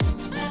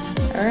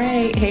All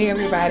right. Hey,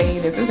 everybody.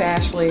 This is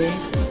Ashley.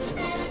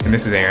 And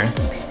this is Aaron.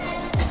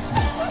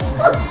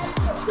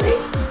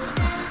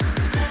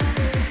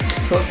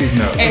 Pull up these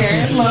notes.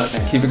 Aaron, look.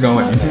 Keep it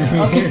going.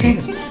 Okay.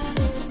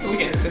 We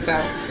get this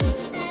out.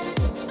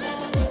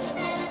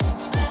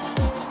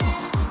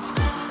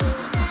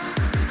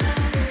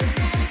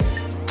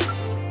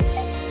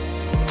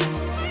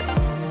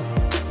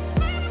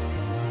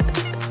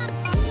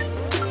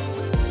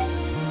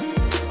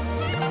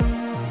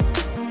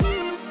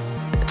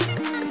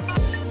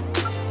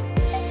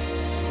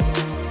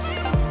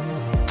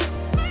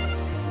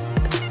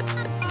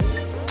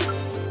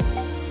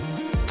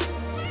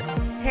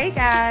 Hey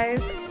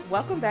guys,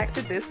 welcome back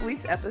to this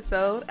week's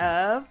episode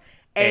of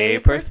A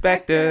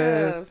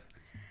Perspective.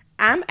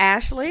 I'm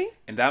Ashley.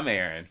 And I'm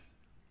Aaron.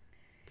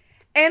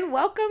 And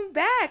welcome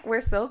back.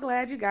 We're so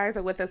glad you guys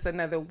are with us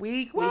another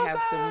week. We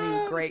have some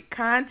new great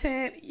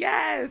content.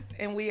 Yes.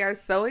 And we are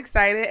so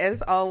excited,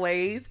 as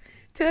always,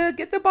 to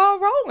get the ball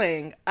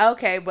rolling.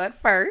 Okay, but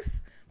first,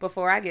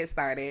 before I get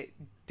started,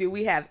 do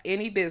we have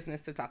any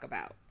business to talk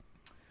about?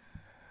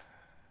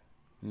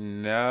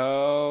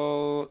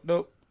 No.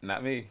 Nope.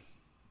 Not me.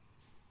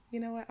 You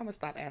know what? I'm going to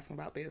stop asking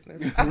about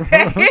business.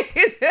 Okay.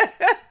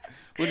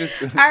 We'll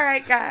just... All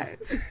right,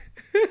 guys.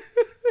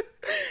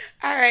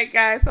 All right,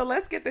 guys. So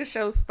let's get the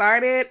show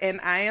started.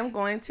 And I am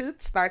going to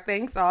start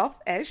things off,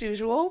 as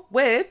usual,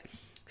 with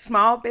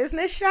small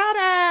business shout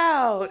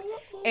out.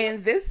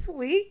 And this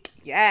week,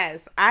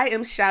 yes, I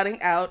am shouting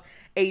out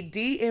a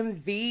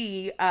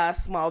DMV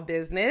small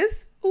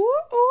business. Ooh,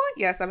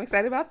 yes, I'm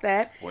excited about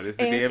that. What is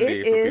the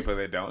DMV for people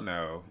that don't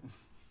know?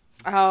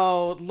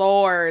 Oh,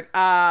 Lord.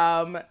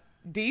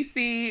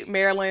 DC,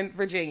 Maryland,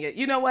 Virginia.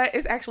 You know what?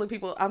 It's actually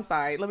people. I'm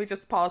sorry. Let me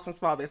just pause from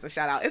small business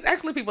shout out. It's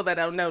actually people that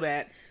don't know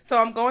that. So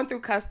I'm going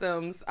through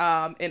customs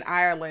in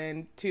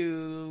Ireland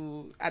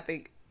to I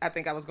think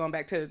I was going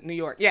back to New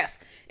York. Yes.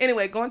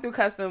 Anyway, going through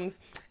customs,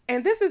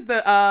 and this is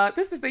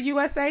the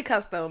USA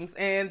customs,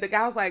 and the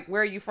guy was like,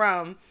 "Where are you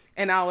from?"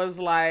 And I was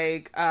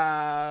like,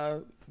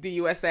 the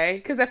USA,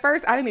 because at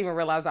first I didn't even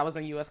realize I was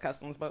in U.S.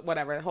 Customs, but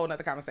whatever, a whole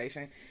nother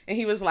conversation. And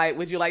he was like,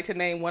 "Would you like to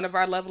name one of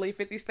our lovely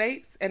 50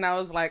 states?" And I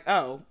was like,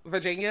 "Oh,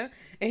 Virginia."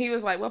 And he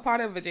was like, "What part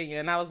of Virginia?"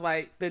 And I was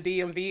like, "The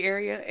DMV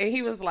area." And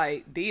he was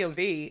like,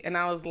 "DMV?" And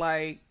I was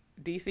like,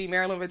 "DC,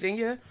 Maryland,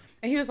 Virginia?"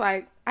 And he was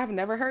like, "I've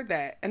never heard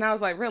that." And I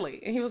was like,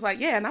 "Really?" And he was like,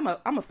 "Yeah, and I'm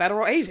a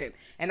federal agent,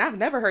 and I've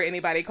never heard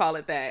anybody call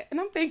it that."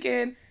 And I'm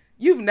thinking,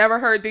 you've never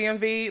heard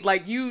DMV?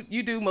 Like, you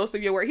do most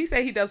of your work. He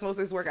said he does most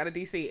of his work out of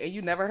DC, and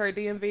you never heard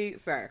DMV?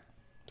 Sir.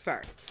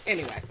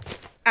 Anyway,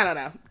 I don't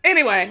know.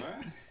 Anyway,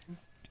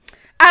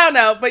 I don't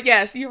know. But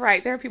yes, you're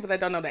right. There are people that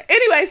don't know that.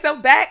 Anyway, so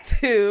back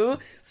to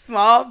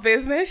small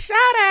business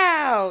shout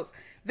outs.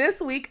 This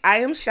week, I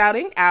am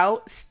shouting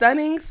out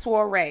Stunning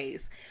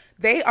Soirees.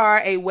 They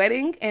are a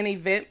wedding and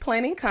event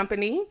planning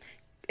company,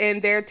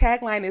 and their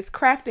tagline is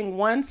crafting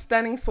one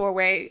stunning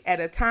soiree at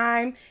a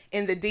time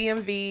in the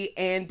DMV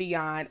and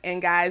beyond.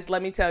 And guys,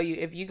 let me tell you,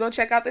 if you go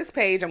check out this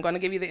page, I'm going to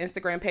give you the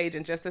Instagram page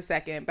in just a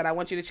second, but I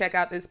want you to check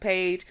out this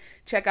page,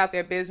 check out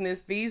their business.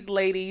 These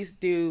ladies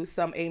do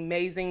some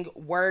amazing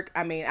work.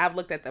 I mean, I've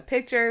looked at the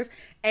pictures,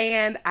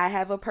 and I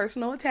have a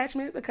personal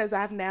attachment because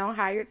I've now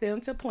hired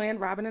them to plan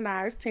Robin and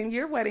I's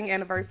 10-year wedding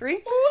anniversary.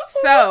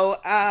 So,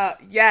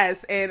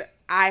 yes, and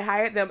I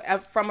hired them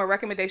from a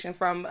recommendation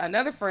from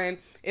another friend.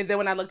 And then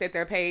when I looked at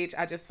their page,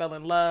 I just fell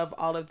in love.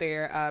 All of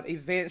their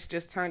events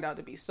just turned out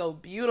to be so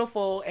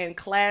beautiful and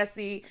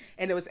classy.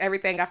 And it was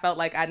everything I felt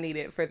like I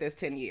needed for this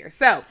 10 years.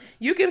 So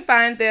you can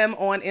find them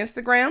on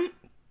Instagram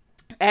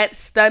at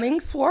Stunning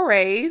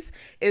Soirees.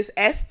 It's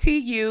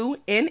STUNNING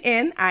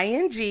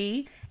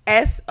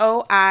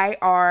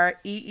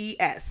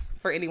SOIREES.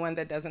 For anyone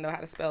that doesn't know how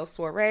to spell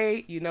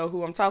soiree, you know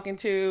who I'm talking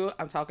to.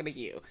 I'm talking to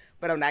you,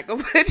 but I'm not going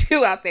to put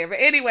you out there. But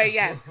anyway,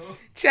 yes,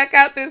 check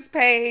out this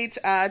page.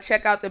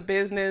 Check out the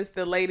business.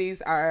 The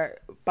ladies are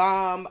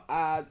bomb.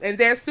 And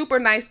they're super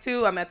nice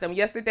too. I met them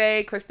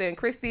yesterday, Krista and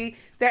Christy.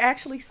 They're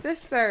actually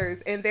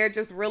sisters, and they're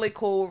just really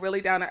cool, really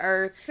down to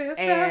earth.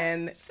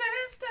 Sister.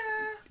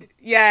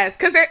 Yes,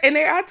 because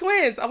they are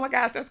twins. Oh my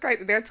gosh, that's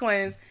crazy. They're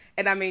twins.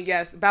 And I mean,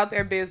 yes, about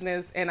their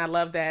business, and I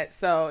love that.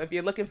 So if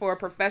you're looking for a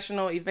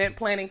professional event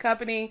planning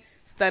company,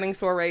 Stunning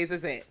Soirees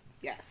is it.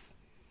 Yes.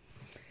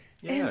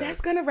 And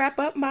that's going to wrap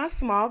up my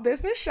small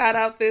business shout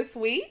out this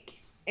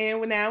week.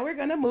 And now we're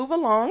going to move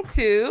along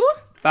to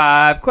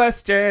 5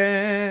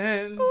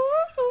 questions.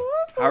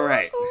 All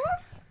right.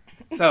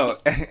 So,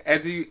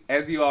 as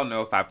you all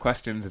know, 5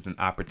 questions is an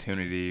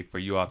opportunity for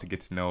you all to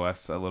get to know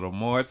us a little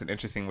more. It's an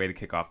interesting way to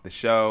kick off the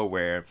show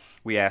where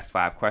we ask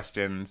 5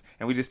 questions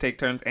and we just take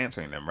turns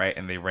answering them, right?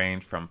 And they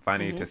range from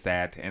funny to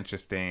sad to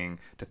interesting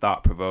to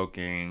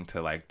thought-provoking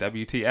to like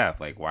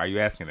WTF, like why are you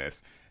asking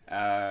this?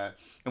 And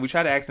we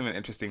try to ask them in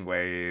interesting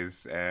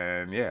ways,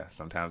 and yeah,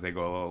 sometimes they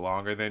go a little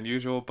longer than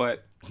usual,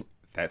 but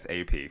that's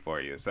AP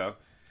for you. So,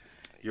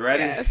 you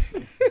ready? Yes.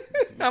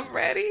 I'm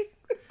ready.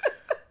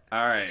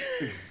 All right.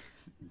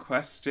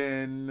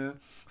 Question.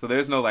 So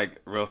there's no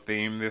like real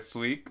theme this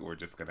week. We're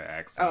just gonna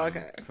ask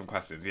some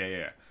questions.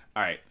 Yeah.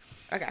 All right.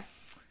 Okay.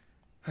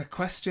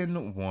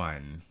 Question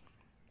 1.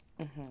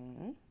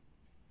 Mm-hmm.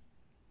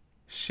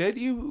 Should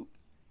you...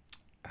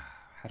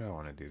 How do I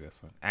want to do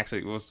this one?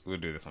 Actually, we'll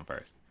do this one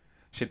first.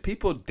 Should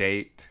people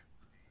date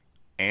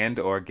and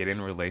or get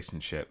in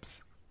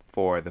relationships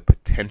for the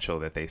potential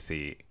that they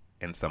see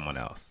in someone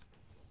else?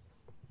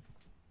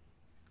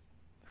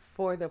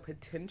 For the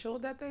potential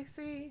that they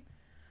see?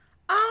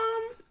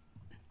 I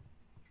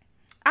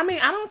mean,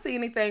 I don't see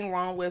anything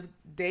wrong with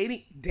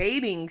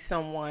dating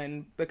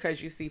someone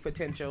because you see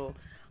potential.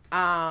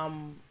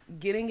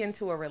 Getting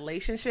into a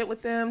relationship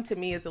with them to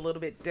me is a little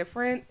bit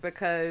different,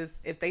 because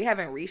if they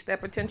haven't reached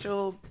that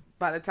potential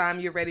by the time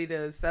you're ready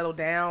to settle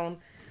down,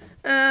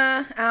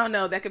 I don't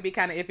know, that could be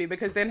kind of iffy,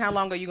 because then how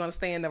long are you going to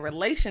stay in the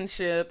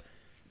relationship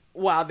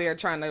while they're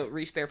trying to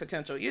reach their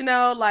potential? You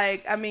know,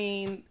 like, I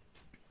mean,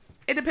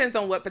 it depends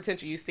on what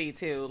potential you see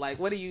too. Like,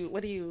 what do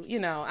you, you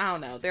know, I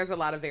don't know. There's a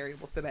lot of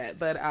variables to that,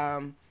 but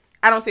I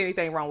don't see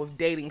anything wrong with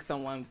dating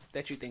someone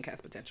that you think has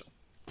potential.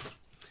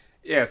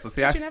 Yeah, so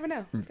see, but you never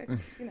know.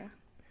 You know.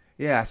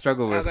 Yeah, I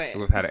struggle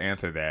with how to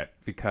answer that,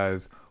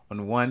 because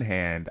on one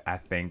hand, I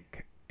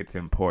think it's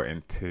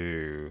important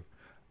to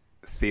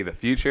see the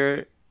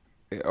future,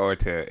 or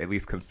to at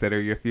least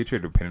consider your future,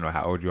 depending on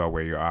how old you are,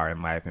 where you are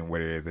in life, and what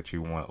it is that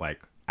you want,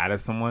 like, out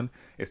of someone,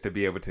 is to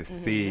be able to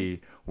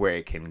see where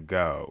it can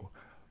go.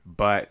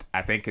 But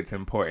I think it's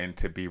important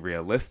to be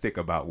realistic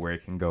about where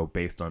it can go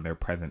based on their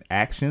present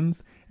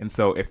actions. And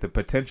so if the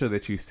potential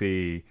that you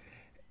see,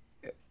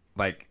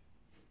 like,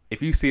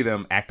 if you see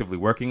them actively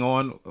working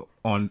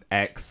on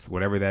X,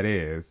 whatever that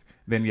is,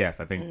 then yes,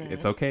 I think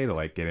it's okay to,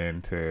 like, get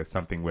into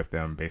something with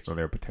them based on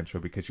their potential,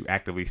 because you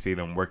actively see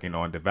them working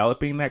on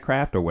developing that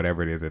craft or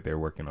whatever it is that they're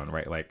working on,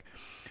 right? Like,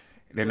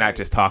 they're not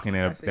just talking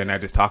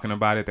not just talking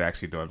about it, they're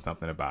actually doing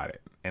something about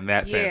it. In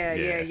that sense,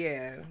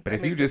 yeah. But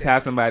if you just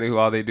have somebody who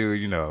all they do,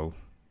 you know,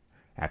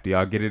 after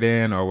y'all get it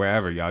in or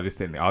wherever, y'all just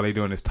sitting, all they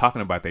doing is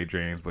talking about their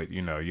dreams, but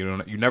you know,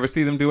 you never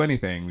see them do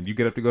anything. When you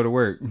get up to go to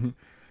work,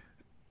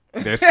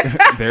 they're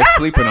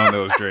sleeping on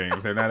those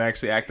dreams. They're not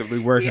actually actively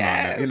working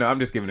on it. You know, I'm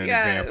just giving an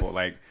example.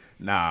 Like,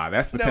 nah,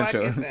 that's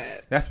potential. No, I get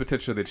that. That's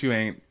potential that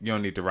you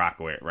don't need to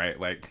rock with, right?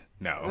 Like,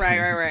 no.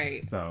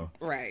 Right. So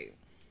right.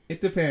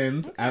 It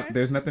depends. Okay.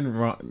 There's nothing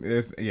wrong.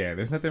 There's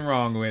nothing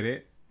wrong with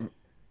it,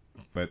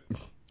 but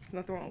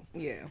nothing wrong.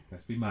 Yeah.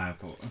 Let's be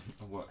mindful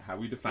of how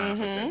we define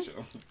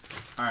potential.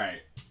 All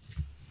right.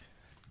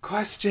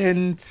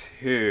 Question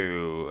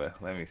 2.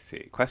 Let me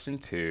see. Question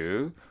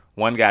 2.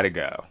 One gotta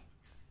go.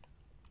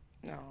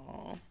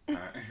 No. All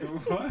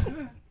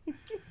right.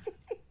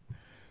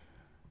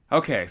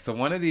 Okay, so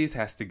one of these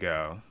has to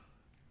go.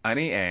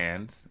 Auntie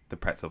Anne's, the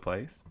pretzel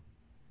place.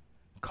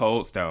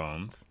 Cold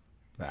Stones,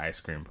 the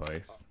ice cream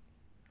place.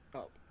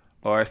 Oh.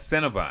 Or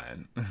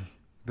Cinnabon,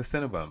 the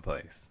Cinnabon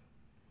place.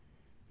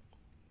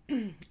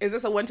 Is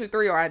this a 1, 2,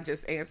 3, or I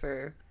just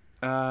answer?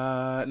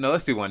 No,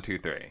 let's do 1, 2,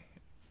 3. Okay.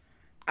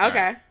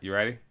 Right. You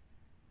ready?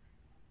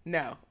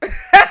 No.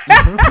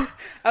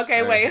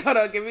 Okay, wait, hold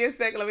on. Give me a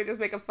second. Let me just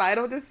make a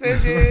final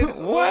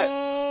decision. What?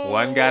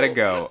 One gotta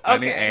go. Okay.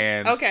 Auntie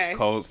Anne's,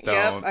 Cold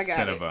Stone,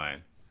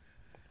 Cinnabon.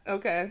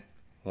 Okay.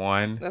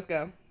 One. Let's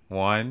go.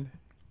 1,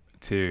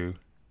 2,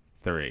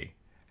 3.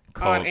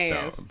 Cold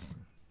Stones.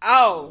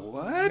 Oh.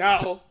 What?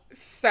 No,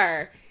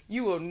 sir.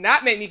 You will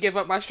not make me give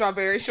up my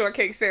strawberry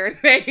shortcake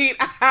serenade.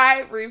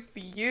 I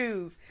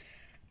refuse.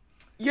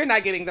 You're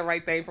not getting the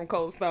right thing from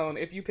Cold Stone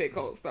if you pick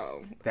Cold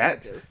Stone.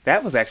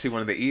 That was actually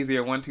one of the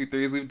easier 1, 2,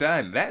 3s we've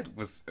done. That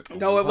was...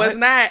 No, it was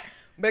not.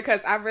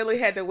 Because I really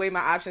had to weigh my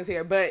options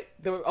here. But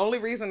the only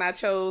reason I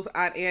chose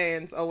Aunt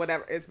Anne's or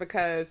whatever is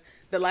because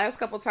the last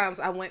couple times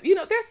I went... You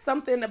know, there's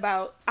something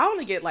about... I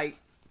only get, like,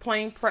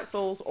 plain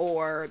pretzels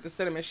or the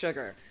cinnamon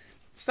sugar.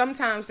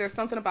 Sometimes there's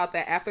something about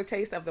that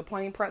aftertaste of the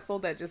plain pretzel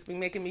that just be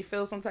making me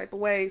feel some type of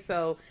way.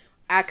 So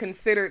I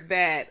considered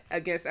that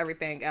against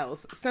everything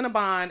else.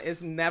 Cinnabon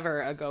is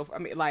never a go. I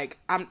mean, like,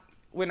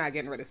 we're not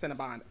getting rid of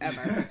Cinnabon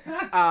ever.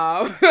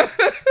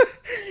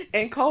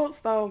 And Cold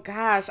Stone,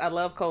 gosh, I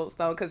love Cold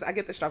Stone because I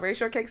get the strawberry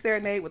shortcake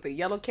serenade with the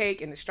yellow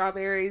cake and the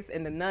strawberries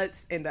and the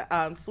nuts and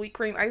the sweet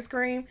cream ice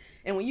cream.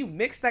 And when you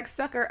mix that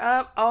sucker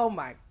up, oh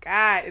my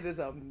God, it is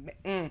a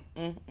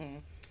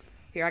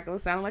Here I go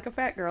sounding like a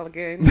fat girl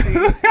again.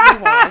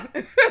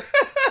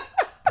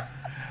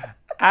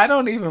 I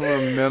don't even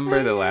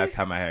remember the last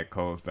time I had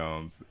Cold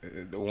Stones.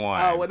 1.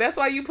 Oh, well, that's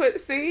why you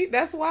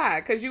that's why.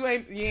 Because you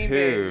ain't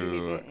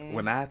 2,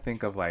 when I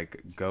think of,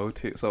 like,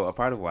 go-to... So, a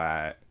part of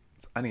why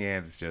Auntie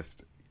Anne's is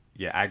just...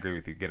 Yeah, I agree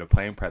with you. Get a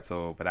plain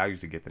pretzel, but I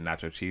usually get the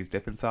nacho cheese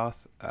dipping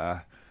sauce.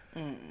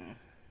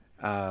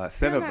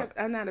 Cinnabon.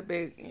 I'm not a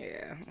big...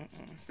 Yeah.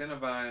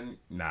 Cinnabon...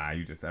 Nah,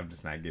 I'm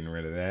just not getting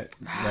rid of that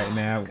right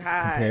now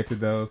compared to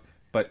those.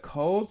 But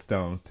Cold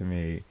Stones, to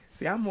me...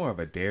 See, I'm more of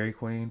a Dairy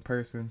Queen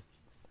person.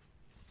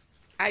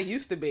 I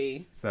used to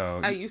be.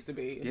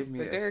 Give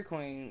me Dairy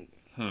Queen.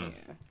 Yeah.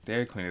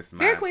 Dairy Queen is mine.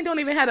 Dairy Queen don't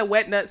even have the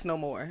wet nuts no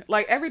more.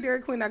 Like every Dairy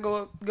Queen I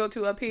go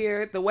to up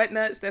here, the wet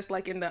nuts that's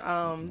like in the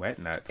wet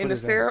nuts in the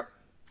syrup.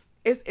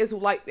 It's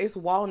like it's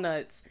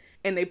walnuts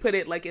and they put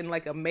it like in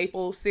like a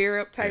maple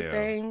syrup type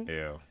thing.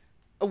 Ew.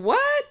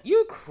 What?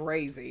 You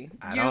crazy.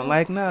 I You don't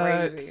like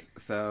crazy. nuts.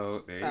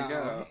 So there you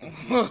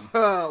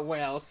go.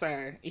 Well,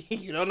 sir,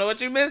 you don't know what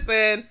you're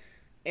missing.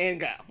 And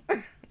go.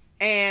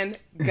 And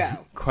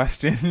go.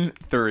 Question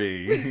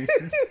 3.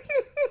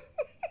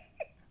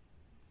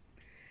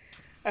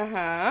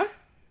 Uh-huh.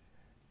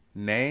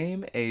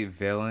 Name a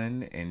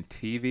villain in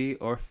TV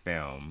or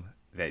film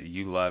that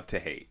you love to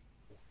hate.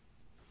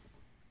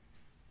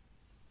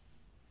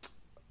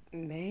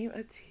 Name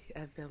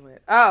a villain.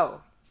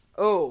 Oh.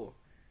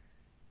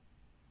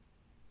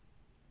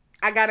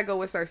 I gotta go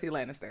with Cersei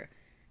Lannister.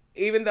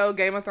 Even though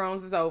Game of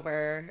Thrones is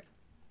over,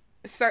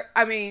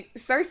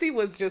 Cersei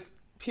was just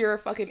pure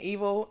fucking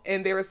evil,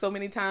 and there were so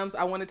many times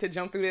I wanted to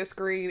jump through that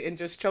screen and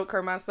just choke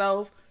her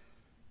myself,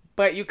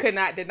 but you could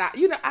not deny.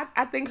 You know,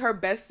 I think her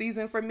best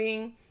season for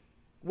me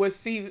was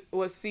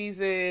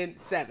season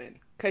 7,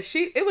 because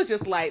it was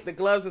just like the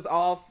gloves is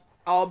off,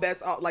 all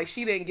bets off. Like,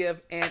 she didn't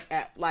give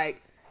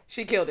like,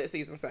 she killed it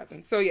season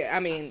 7. So yeah,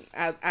 I mean,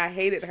 I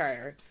hated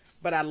her.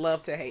 But I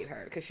love to hate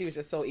her because she was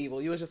just so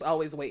evil. You was just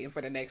always waiting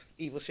for the next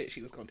evil shit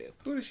she was gonna do.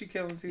 Who did she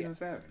kill in season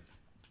 7?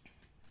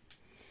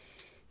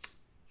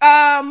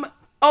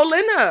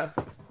 Olenna,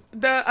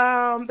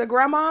 the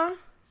grandma.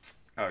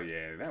 Oh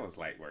yeah, that was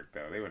light work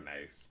though. They were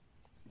nice.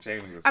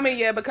 Jamie was.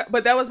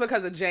 But that was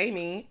because of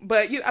Jamie.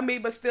 But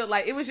but still,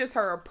 like, it was just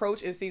her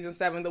approach in season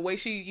 7. The way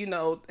she,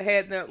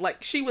 had the,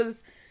 like, she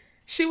was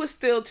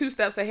still 2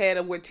 steps ahead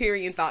of where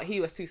Tyrion thought he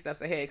was 2 steps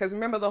ahead. Because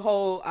remember the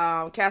whole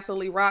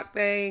Castle Rock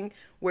thing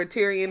where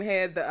Tyrion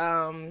had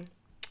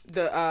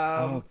the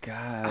oh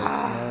God,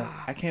 yes.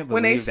 I can't believe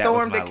when they that was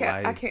stormed my the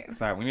life. I can't.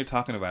 Sorry, when you're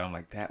talking about it, I'm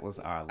like, that was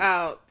our life.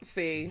 Oh,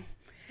 see.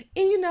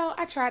 And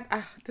I tried,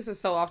 this is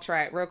so off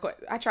track, real quick.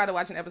 I tried to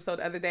watch an episode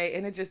the other day,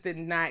 and it just did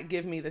not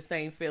give me the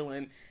same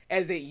feeling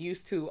as it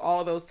used to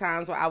all those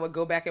times where I would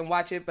go back and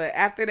watch it. But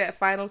after that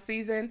final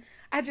season,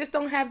 I just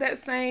don't have that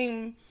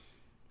same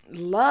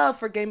love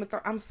for Game of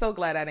Thrones. I'm so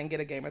glad I didn't get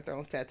a Game of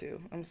Thrones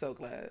tattoo. I'm so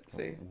glad.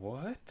 See,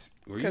 what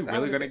were you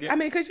really gonna get?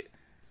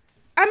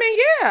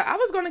 Yeah, I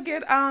was gonna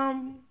get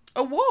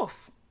a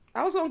wolf.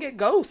 I was gonna get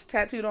Ghost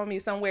tattooed on me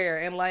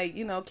somewhere, and like,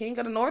 King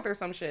of the North or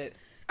some shit.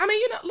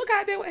 Look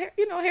how I did with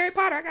Harry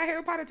Potter. I got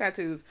Harry Potter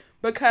tattoos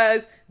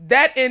because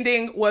that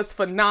ending was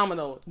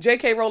phenomenal.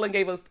 J.K. Rowling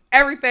gave us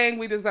everything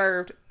we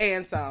deserved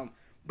and some.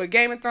 But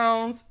Game of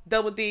Thrones,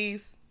 double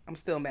D's, I'm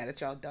still mad at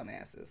y'all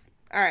dumbasses.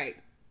 All right.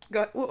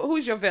 Go,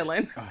 who's your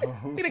villain?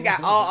 We done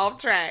got all off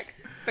track.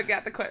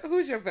 Forgot the question.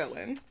 Who's your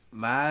villain?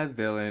 My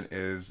villain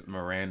is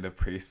Miranda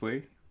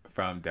Priestley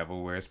from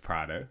Devil Wears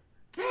Prada.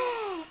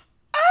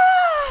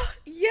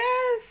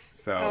 Yes.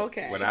 So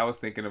when I was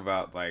thinking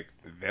about like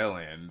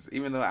villains,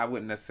 even though I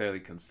wouldn't necessarily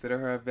consider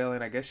her a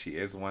villain, I guess she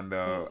is one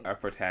though. A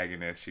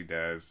protagonist, she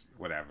does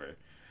whatever.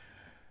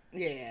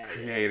 Yeah.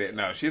 Created.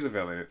 No, she's a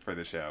villain for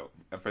the show,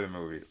 for the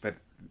movie. But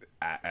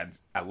I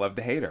love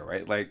to hate her,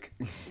 right? Like,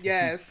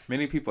 yes.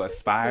 Many people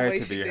aspire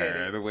to be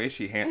her. The way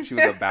she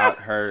was about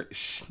her,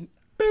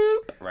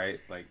 right?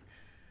 Like,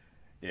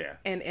 yeah.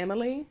 And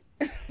Emily.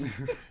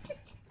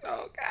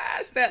 Oh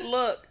gosh, the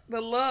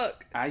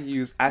look.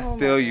 I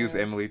still use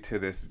Emily to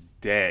this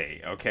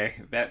day. Okay,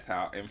 that's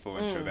how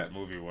influential that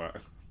movie was.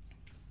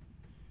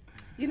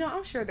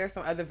 I'm sure there's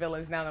some other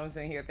villains now that I'm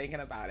sitting here thinking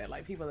about it,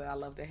 like people that I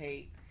love to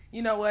hate.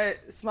 You know what?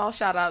 Small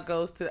shout out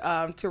goes to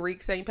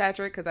Tariq St.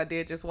 Patrick, because I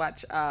did just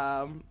watch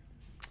Power,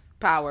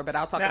 but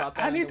I'll talk about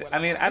that.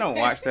 I don't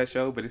watch that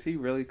show, but is he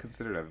really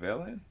considered a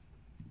villain?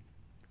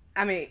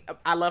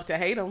 I love to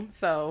hate him,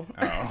 so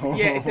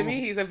yeah, to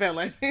me he's a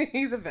villain.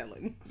 He's a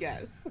villain.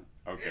 Yes.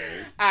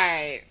 Okay. All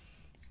right.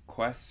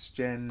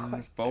 Question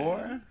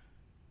 4?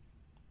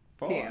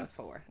 4? Yeah, it's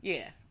 4.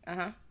 Yeah.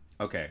 Uh-huh.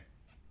 Okay.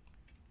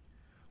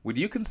 Would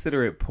you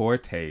consider it poor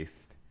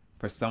taste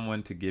for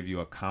someone to give you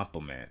a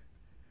compliment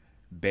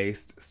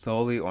based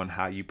solely on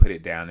how you put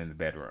it down in the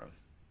bedroom?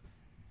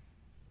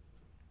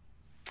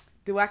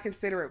 Do I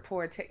consider it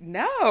poor taste?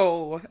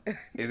 No.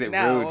 Is it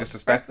rude,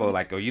 disrespectful?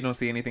 Like, you don't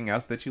see anything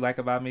else that you like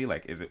about me?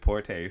 Like, is it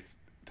poor taste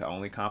to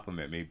only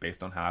compliment me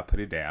based on how I put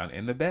it down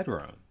in the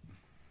bedroom?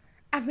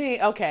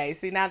 Okay.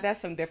 See, now that's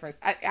some difference.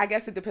 I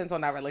guess it depends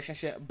on our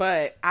relationship.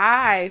 But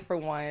I, for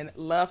one,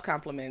 love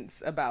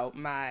compliments about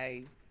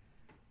my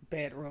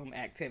bedroom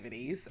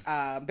activities.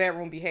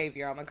 Bedroom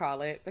behavior, I'm going to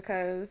call it.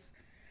 Because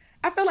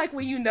I feel like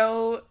when you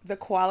know the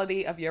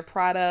quality of your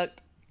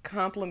product,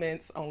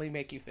 compliments only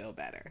make you feel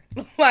better.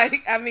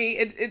 Like,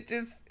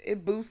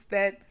 it boosts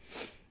that.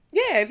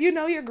 Yeah, if you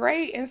know you're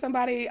great and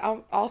somebody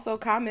also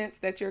comments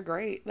that you're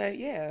great, like,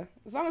 yeah,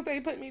 as long as they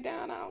put me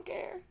down, I don't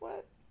care.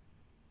 What?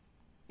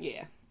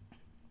 Yeah.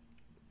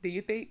 Do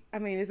you think?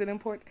 Is it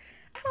important?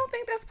 I don't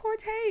think that's poor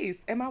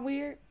taste. Am I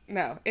weird?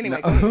 No. Anyway.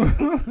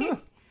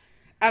 No.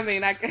 I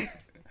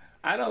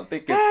don't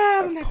think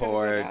it's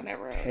poor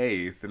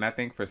taste, and I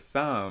think for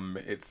some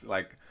it's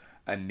like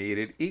a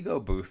needed ego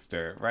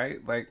booster,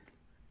 right? Like,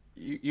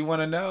 you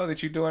want to know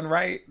that you're doing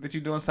right, that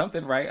you're doing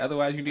something right.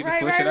 Otherwise, you need to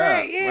switch it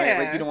up, yeah.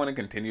 right? Like, you don't want to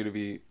continue to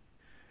be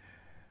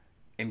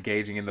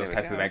engaging in those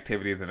types of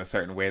activities in a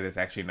certain way that's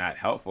actually not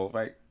helpful,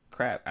 right?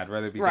 crap. I'd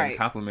rather be getting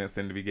compliments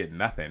than to be getting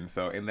nothing.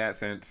 So in that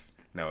sense,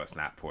 no, it's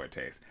not poor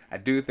taste. I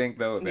do think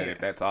though that if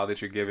that's all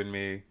that you're giving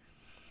me,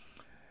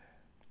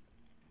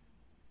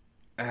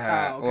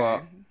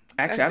 well,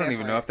 actually, I don't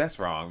even know if that's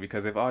wrong,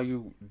 because if all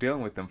you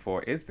dealing with them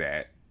for is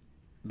that,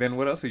 then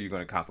what else are you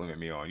going to compliment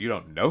me on? You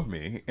don't know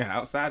me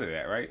outside of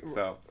that, right?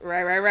 So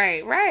right.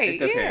 It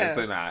depends. Yeah.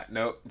 So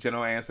no,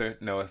 general answer,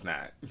 no, it's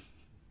not.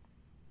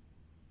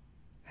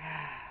 Oh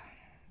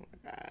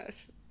my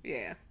gosh.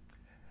 Yeah.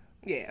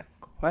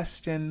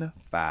 Question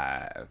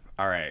 5.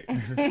 All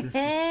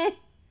right.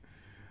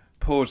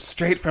 Pulled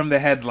straight from the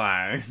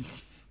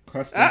headlines.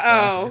 Question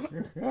Uh-oh.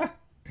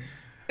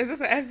 Is this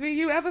an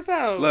SVU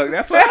episode? Look,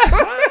 that's what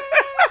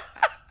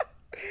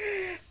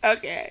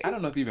Okay. I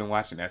don't know if you've been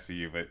watching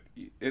SVU, but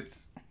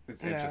it's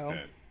interesting.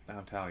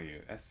 I'm telling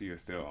you, SVU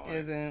is still on.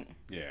 Isn't.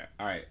 Yeah.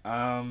 All right.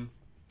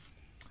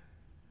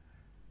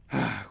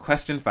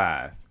 Question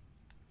 5.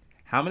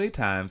 How many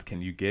times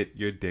can you get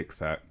your dick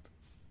sucked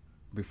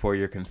before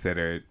you're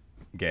considered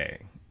gay?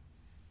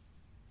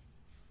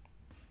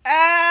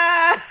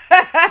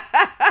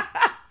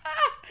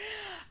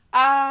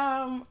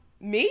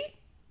 Me?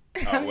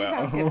 Oh,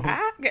 well. No,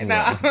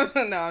 I'm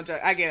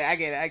joking. I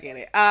get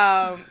it.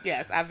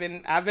 Yes, I've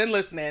been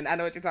listening. I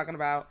know what you're talking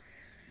about.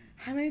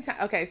 How many times?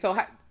 Okay, so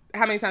how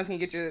many times can you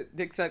get your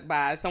dick sucked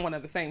by someone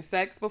of the same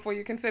sex before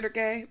you're considered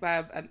gay?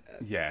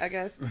 Yes. I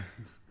guess.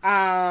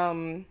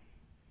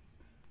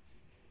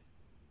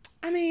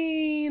 I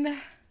mean,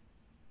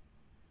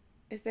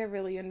 is there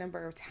really a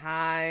number of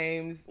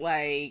times?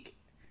 Like,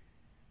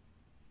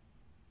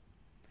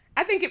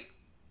 I think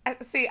I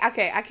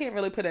can't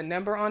really put a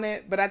number on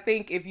it, but I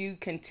think if you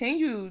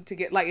continue to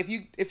get, like, if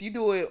you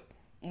do it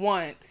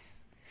once,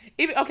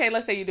 even, okay,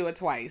 let's say you do it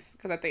twice,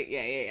 because I think,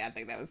 I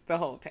think that was the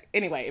whole thing.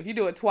 Anyway, if you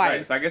do it twice,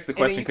 right, so I guess the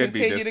question could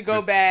be,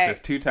 does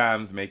 2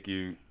 times make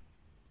you...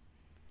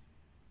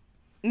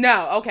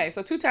 No, okay,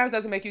 so 2 times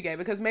doesn't make you gay,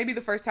 because maybe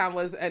the first time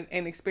was an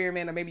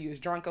experiment, or maybe you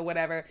was drunk or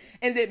whatever,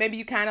 and then maybe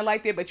you kind of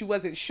liked it, but you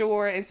wasn't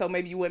sure, and so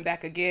maybe you went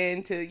back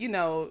again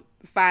to,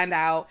 find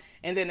out,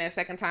 and then that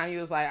second time you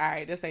was like, all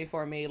right, this ain't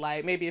for me.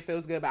 Like, maybe it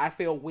feels good, but I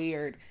feel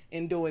weird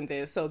in doing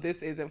this, so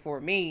this isn't for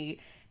me,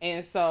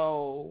 and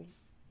so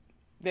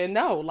then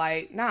no,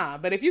 like, nah.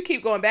 But if you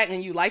keep going back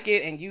and you like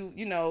it, and you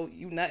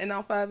nutting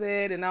off of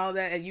it and all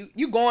that, and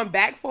you going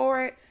back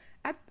for it,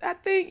 I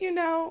think,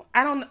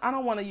 I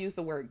don't want to use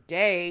the word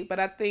gay,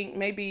 but I think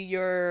maybe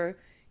you're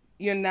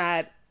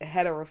not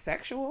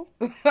heterosexual.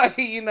 Like,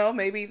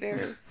 maybe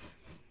there's,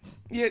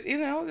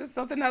 there's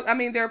something else. I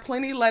mean, there are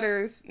plenty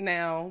letters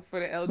now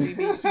for the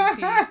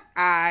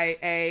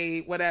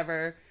LGBTQIA,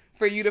 whatever,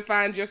 for you to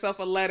find yourself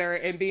a letter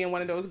and be in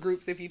one of those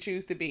groups if you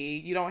choose to be.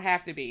 You don't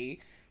have to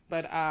be.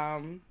 But,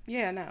 no.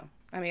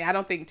 I mean, I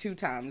don't think 2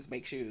 times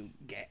makes you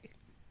gay.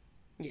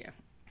 Yeah.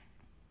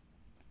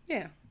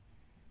 Yeah.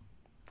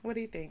 What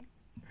do you think?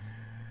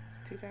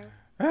 2 times?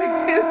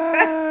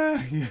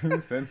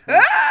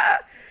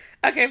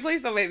 Okay,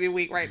 please don't make me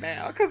weak right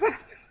now, because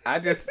I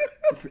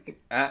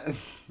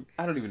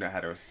don't even know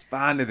how to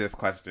respond to this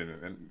question,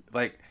 and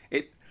like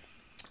it.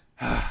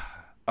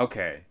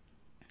 Okay,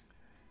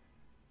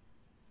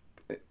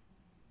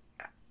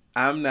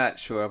 I'm not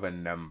sure of a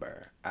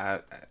number.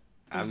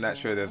 I'm not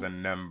sure there's a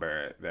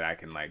number that I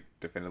can like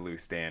definitively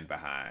stand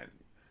behind.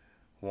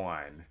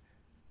 1,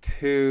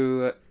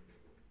 2.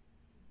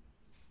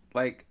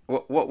 Like,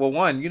 well,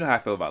 one, you know how I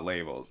feel about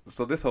labels.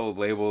 So this whole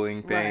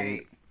labeling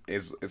thing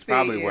is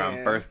probably where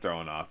I'm first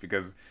thrown off,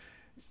 because,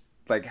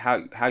 like,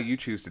 how you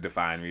choose to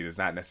define me does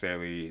not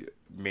necessarily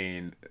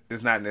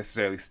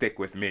stick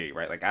with me,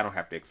 right? Like, I don't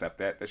have to accept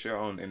that. That's your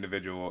own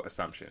individual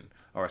assumption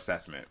or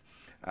assessment.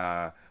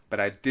 But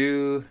I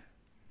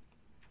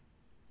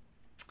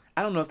don't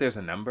know if there's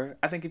a number.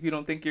 I think if you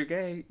don't think you're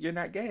gay, you're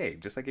not gay.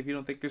 Just like if you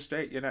don't think you're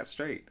straight, you're not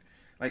straight.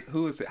 Like,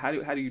 who is it? How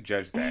do you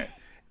judge that?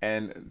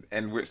 And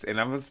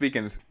I'm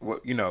speaking,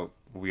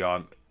 we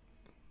all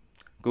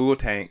Google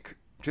Tank.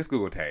 Just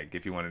Google Tank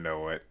if you want to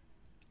know what.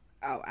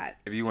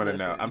 If you want to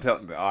know, I'm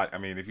telling. I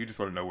mean, if you just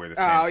want to know where this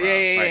came from,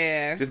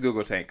 yeah. Just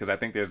Google Tank, because I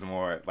think there's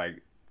more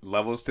like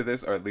levels to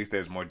this, or at least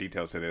there's more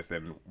details to this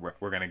than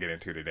we're gonna get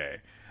into today.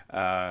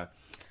 Yeah,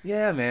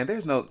 man.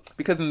 There's no,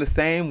 because in the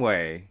same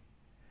way,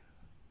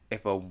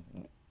 if a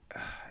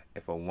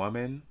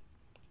woman,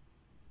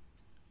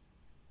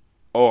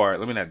 or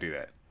let me not do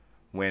that,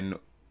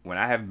 when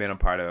I have been a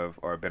part of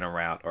or been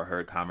around or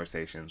heard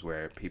conversations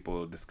where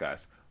people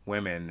discuss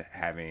women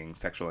having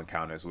sexual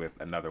encounters with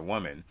another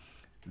woman,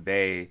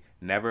 they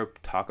never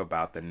talk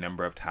about the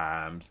number of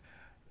times.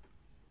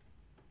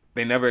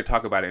 They never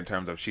talk about it in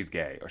terms of she's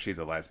gay or she's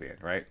a lesbian,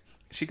 right?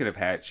 She could have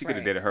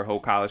did her whole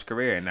college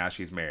career and now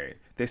she's married.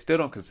 They still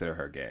don't consider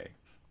her gay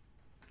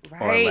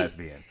or a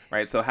lesbian,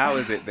 right? So how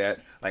is it that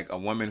like a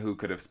woman who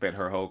could have spent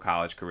her whole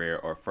college career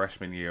or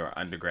freshman year or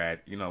undergrad,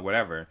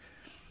 whatever,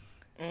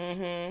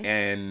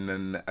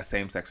 and a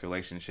same-sex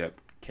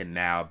relationship can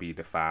now be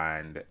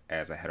defined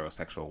as a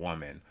heterosexual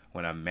woman,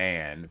 when a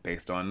man,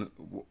 based on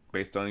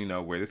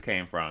where this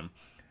came from,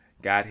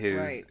 got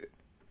his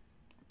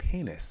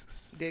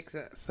penis. Dick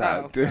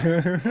sucked.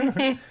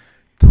 Oh.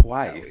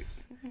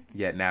 Twice.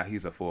 Yet now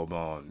he's a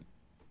full-blown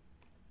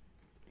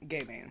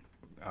gay man.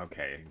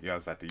 Okay, I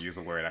was about to use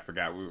a word. I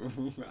forgot.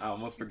 I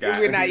almost forgot.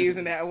 We're not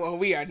using that. Well,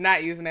 we are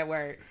not using that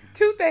word.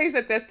 Two things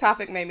that this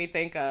topic made me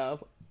think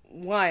of.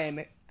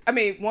 One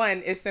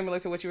is similar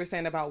to what you were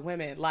saying about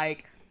women.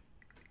 Like,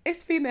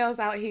 it's females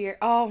out here.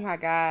 Oh my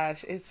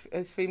gosh,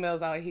 it's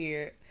females out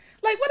here.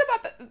 Like, what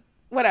about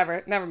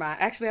whatever? Never mind.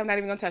 Actually, I'm not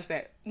even gonna touch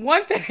that.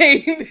 One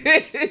thing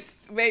that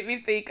made me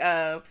think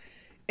of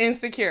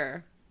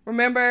Insecure.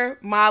 Remember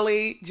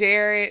Molly,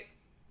 Jared,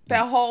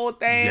 that whole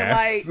thing.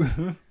 Yes.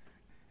 Like.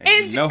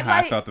 And you know how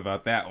I felt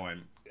about that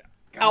one.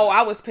 God. Oh,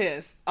 I was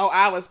pissed.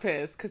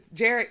 Because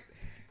Jared,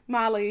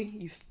 Molly,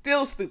 you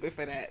still stupid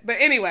for that. But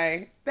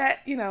anyway, that,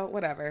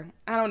 whatever.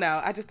 I don't know.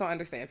 I just don't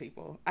understand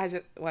people.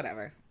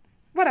 Whatever.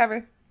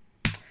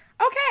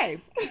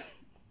 Okay.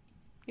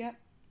 Yep.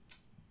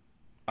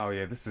 Oh,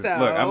 yeah, this is,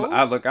 I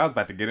was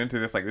about to get into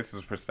this, like, this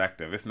is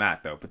perspective. It's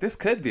not, though. But this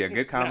could be a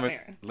good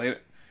conversation later.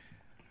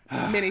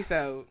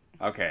 Mini-sode.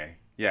 Okay,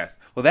 yes.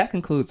 Well, that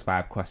concludes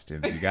 5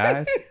 questions, you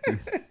guys.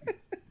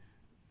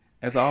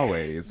 As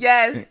always,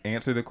 yes.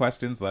 Answer the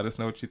questions. Let us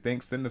know what you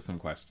think. Send us some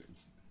questions.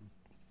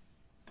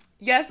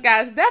 Yes,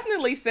 guys,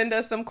 definitely send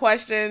us some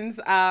questions.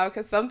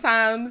 Because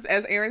sometimes,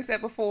 as Aaron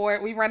said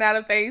before, we run out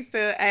of things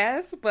to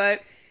ask.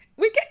 But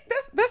we get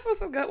this was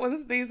some good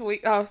ones these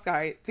week. Oh,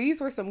 sorry,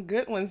 these were some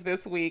good ones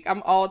this week.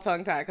 I'm all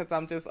tongue tied because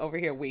I'm just over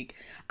here weak.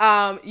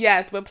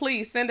 Yes, but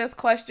please send us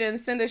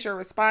questions. Send us your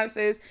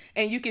responses,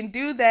 and you can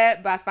do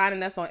that by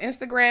finding us on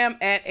Instagram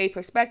at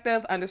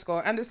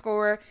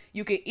 @aperspective__.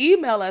 You can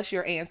email us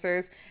your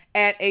answers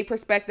at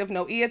aperspective,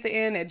 no E at the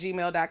end,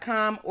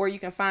 @gmail.com, or you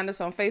can find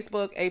us on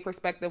Facebook, A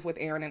Perspective with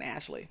Aaron and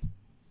Ashley.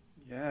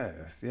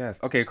 Yes.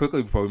 Okay,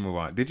 quickly before we move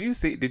on, did you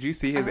see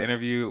his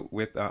interview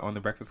with on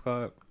the Breakfast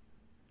Club?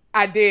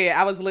 I did.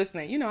 I was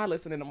listening. I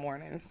listen in the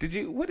mornings.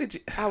 What did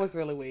you? I was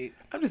really weak.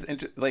 I'm just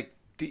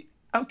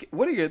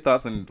what are your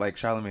thoughts on, like,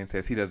 Charlamagne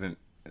says he doesn't,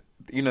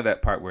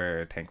 that part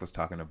where Tank was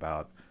talking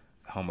about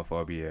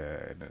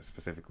homophobia, and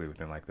specifically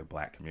within, like, the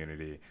black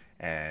community,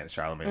 and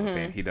Charlamagne was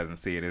saying he doesn't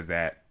see it as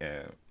that.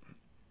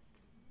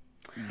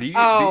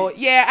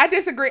 Yeah, I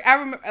disagree. I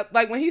remember,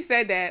 like, when he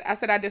said that, I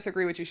said I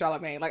disagree with you,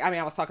 Charlamagne. Like,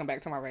 I was talking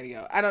back to my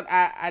radio.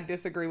 I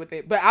disagree with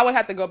it, but I would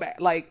have to go back.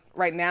 Like,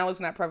 right now, it's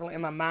not prevalent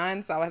in my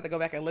mind, so I would have to go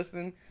back and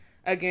listen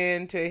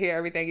again to hear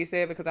everything he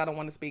said, because I don't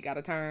want to speak out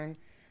of turn.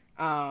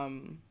 I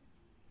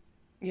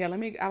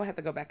would have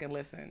to go back and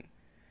listen,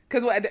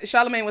 because what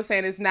Charlamagne was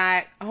saying is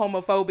not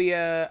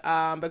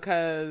homophobia,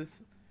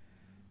 because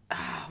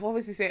what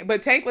was he saying?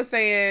 But Tank was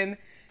saying.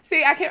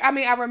 See,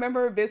 I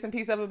remember bits and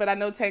pieces of it, but I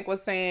know Tank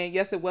was saying,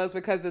 yes, it was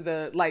because of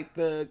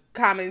the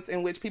comments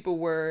in which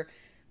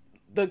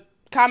the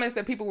comments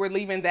that people were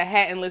leaving that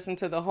hadn't listened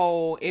to the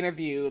whole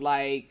interview.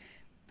 Like,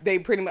 they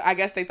pretty much, I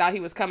guess they thought he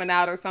was coming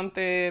out or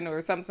something.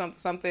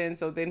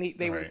 So then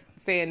they were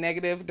saying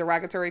negative,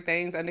 derogatory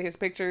things under his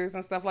pictures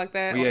and stuff like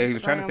that. Well, yeah, he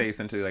was trying to say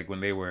essentially, like,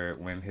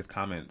 when his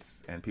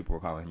comments and people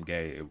were calling him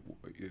gay,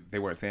 they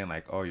weren't saying,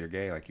 like, oh, you're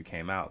gay, like, you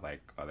came out,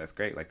 like, oh, that's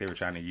great. Like, they were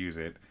trying to use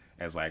it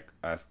as, like,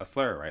 a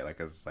slur, right?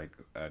 Like, as, like,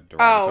 a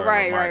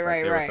derogatory remark.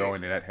 Like, they were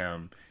throwing it at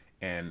him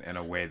in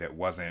a way that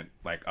wasn't,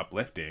 like,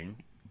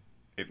 uplifting.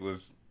 It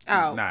was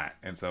not.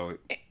 And so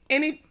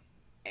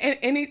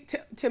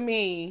to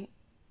me,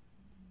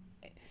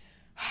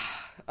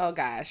 oh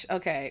gosh,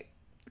 okay,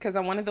 because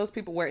I'm one of those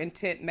people where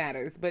intent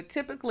matters. But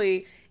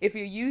typically, if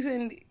you're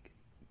using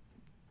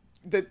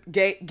the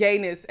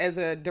gayness as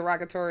a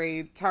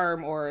derogatory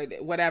term or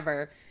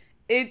whatever,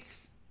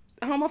 it's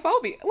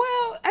homophobia.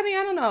 Well, I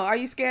don't know. Are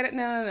you scared?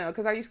 No.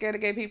 Because are you scared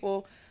of gay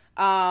people?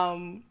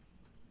 Well,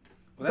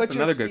 that's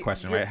another good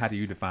question, right? How do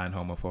you define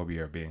homophobia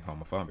or being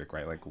homophobic,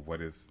 right? Like,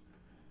 what is?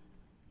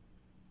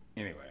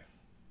 Anyway.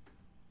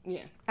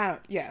 Yeah.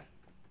 Yeah.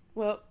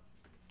 Well,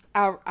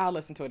 I'll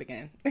listen to it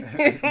again.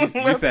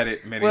 you said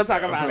it. We'll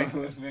talk about it.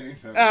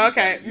 Oh,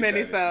 okay.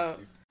 Mini-so.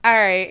 All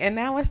right, and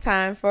now it's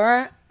time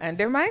for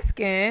Under My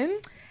Skin,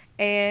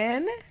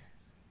 and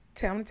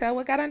tell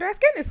what got under our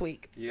skin this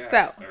week. Yes.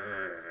 So.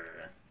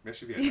 There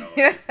should be a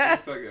noise.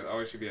 There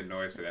always should be a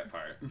noise for that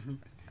part.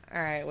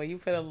 All right. Well, you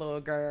put a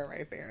little girl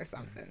right there or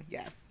something.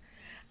 Yes.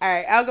 All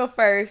right. I'll go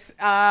first.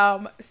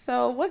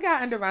 So what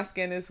got under my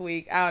skin this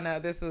week? I don't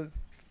know.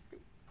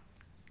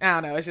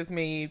 It's just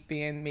me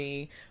being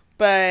me.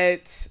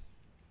 But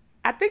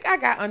I think I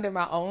got under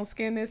my own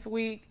skin this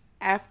week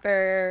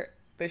after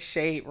the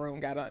Shade Room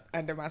got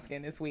under my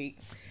skin this week.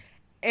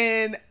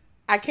 And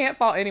I can't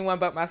fault anyone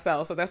but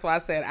myself. So that's why I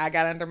said I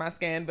got under my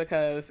skin,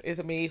 because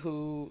it's me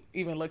who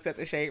even looks at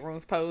the Shade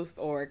Room's post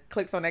or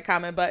clicks on that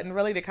comment button.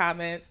 Really, the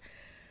comments.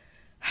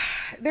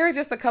 There are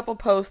just a couple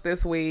posts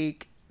this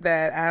week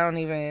that I don't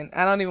even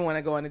want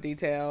to go into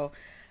detail.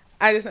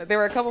 There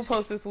were a couple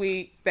posts this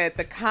week that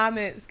the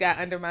comments got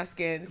under my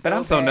skin. But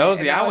I'm so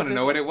nosy. I want to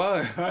know what it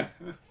was.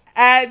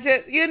 I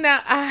just,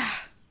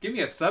 give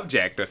me a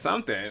subject or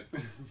something.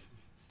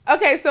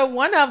 Okay, so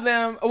one of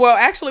them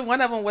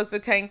was the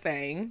Tank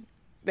thing.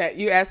 that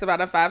you asked about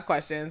the 5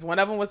 questions. One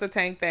of them was the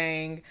Tank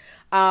thing.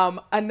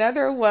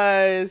 Another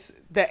was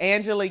the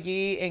Angela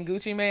Yee and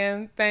Gucci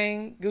Mane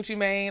thing, Gucci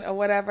Mane or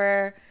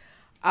whatever.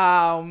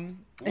 And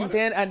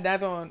then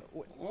another one.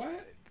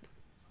 What?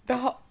 The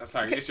whole,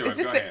 sorry, it's yours.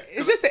 Go ahead.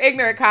 It's just the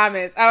ignorant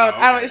comments.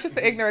 I don't. It's just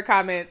the ignorant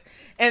comments.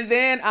 And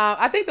then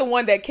I think the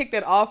one that kicked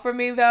it off for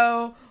me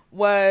though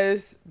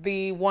was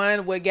the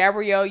one with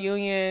Gabrielle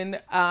Union,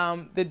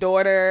 the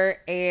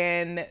daughter,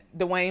 and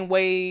Dwayne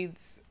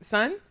Wade's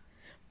son.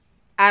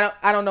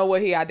 I don't know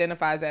what he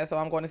identifies as, so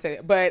I'm going to say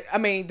it. But I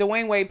mean,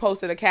 Dwayne Wade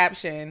posted a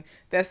caption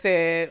that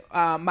said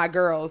 "my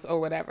girls" or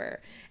whatever,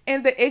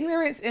 and the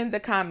ignorance in the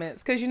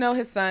comments, because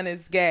his son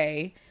is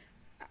gay.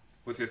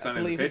 Was his son I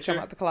in the believe picture? He's come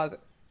out the closet.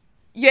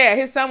 Yeah,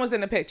 his son was in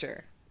the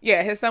picture.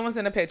 Yeah, his son was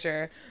in the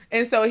picture.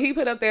 And so he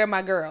put up there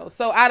 "my girls."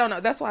 So I don't know.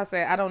 That's why I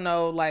said I don't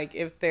know, like,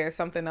 if there's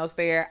something else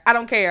there. I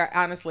don't care,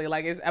 honestly.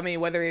 Like,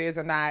 whether it is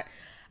or not.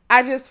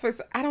 I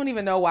don't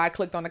even know why I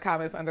clicked on the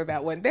comments under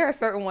that one. There are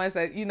certain ones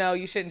that,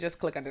 you shouldn't just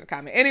click under the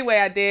comment. Anyway,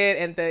 I did.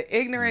 And the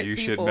ignorant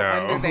people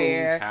under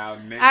there,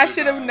 I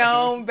should have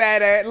known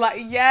better.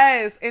 Like,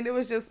 yes. And it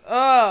was just,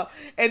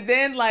 And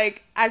then,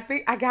 like, I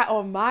think I got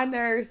on my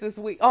nerves this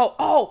week.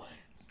 Oh.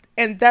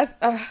 And that's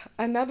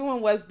another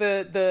one was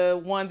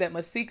the one that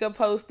Masika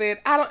posted.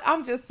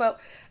 I'm just so.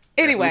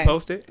 Anyway, who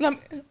posted?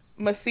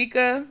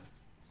 Masika,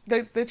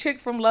 the chick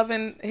from Love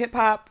and Hip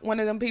Hop, one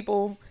of them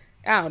people.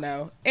 I don't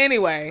know.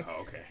 Anyway,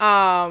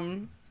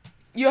 okay.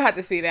 You'll have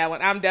to see that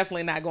one. I'm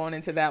definitely not going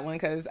into that one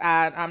because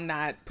I'm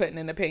not putting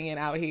an opinion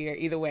out here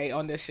either way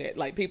on this shit.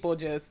 Like, people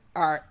just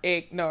are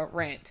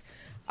ignorant.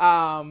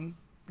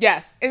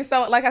 Yes. And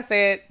so, like I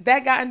said,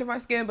 that got under my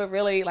skin, but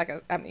really,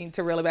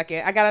 to reel it back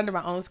in, I got under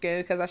my own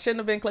skin because I shouldn't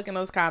have been clicking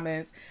those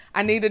comments.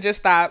 I need to just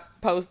stop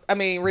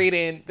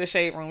reading the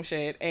Shade Room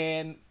shit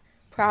and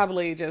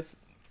probably just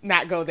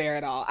not go there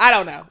at all. I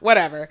don't know.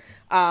 Whatever.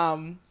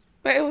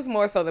 But it was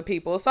more so the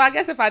people. So I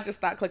guess if I just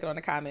stop clicking on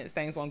the comments,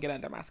 things won't get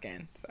under my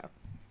skin. So,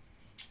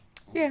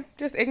 yeah,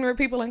 just ignorant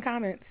people in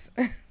comments.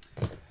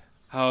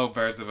 Oh,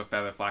 birds of a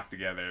feather flock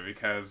together,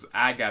 because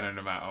I got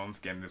under my own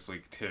skin this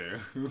week, too.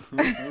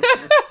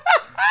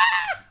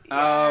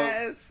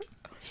 Yes.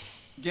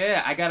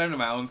 Yeah, I got under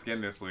my own skin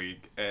this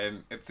week,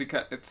 and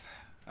it's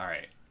all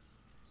right.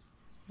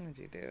 What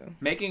did you do?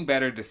 Making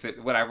better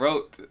decisions. What I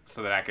wrote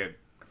so that I could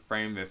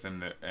frame this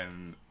in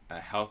a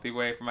healthy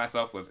way for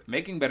myself was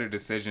making better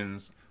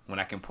decisions when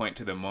I can point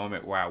to the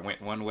moment where I went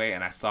one way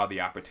and I saw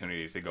the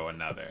opportunity to go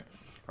another,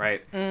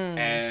 right?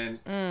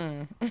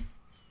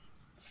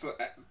 So,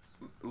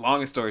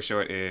 long story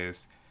short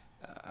is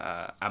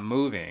I'm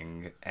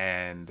moving,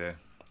 and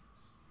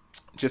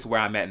just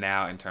where I'm at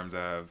now in terms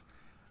of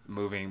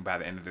moving by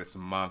the end of this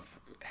month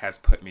has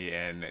put me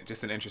in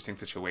just an interesting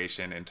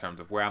situation in terms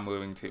of where I'm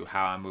moving to,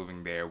 how I'm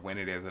moving there, when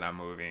it is that I'm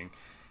moving,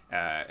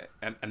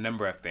 a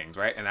number of things,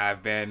 right? And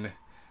I've been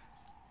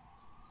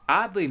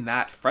oddly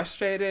not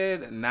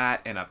frustrated, not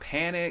in a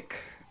panic,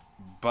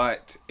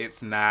 but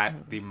it's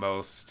not the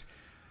most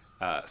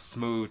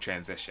smooth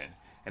transition.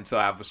 And so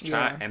I was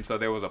trying, and so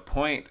there was a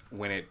point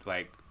when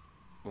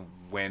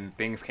when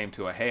things came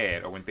to a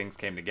head or when things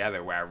came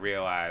together where I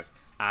realized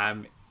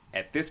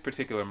at this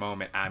particular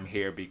moment, I'm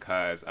here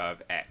because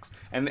of X.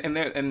 And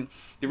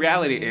the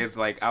reality is,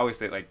 like, I always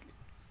say, like,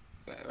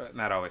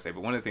 not always say,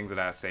 but one of the things that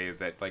I say is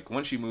that, like,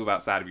 once you move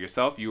outside of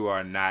yourself, you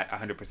are not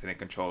 100% in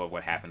control of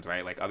what happens,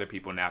 right? Like, other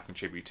people now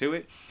contribute to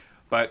it.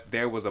 But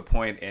there was a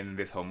point in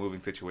this whole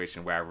moving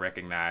situation where I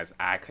recognized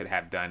I could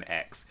have done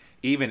X,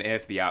 even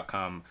if the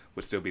outcome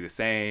would still be the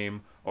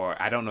same,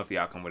 or I don't know if the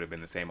outcome would have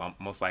been the same.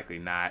 Most likely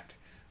not.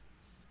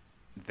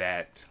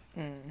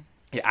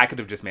 I could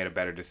have just made a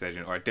better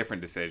decision or a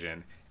different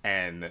decision,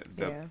 and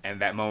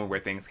that moment where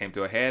things came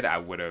to a head, I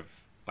would have,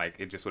 like,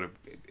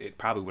 it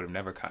probably would have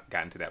never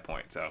gotten to that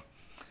point. So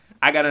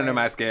I got under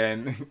my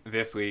skin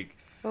this week.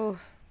 Oh.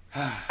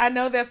 I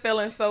know that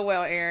feeling so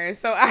well, Aaron.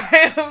 So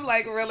I am,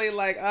 like, really,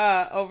 like,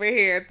 over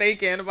here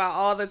thinking about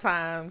all the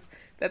times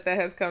that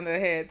has come to a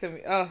head to me.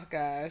 Oh,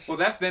 gosh. Well,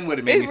 that's then what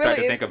it made me start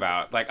to think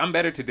about. Like, I'm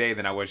better today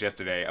than I was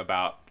yesterday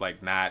about,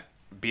 like, not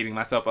beating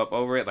myself up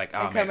over it. Like,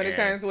 coming to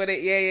terms with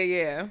it.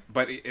 Yeah.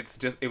 But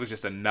it was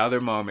just another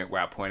moment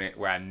where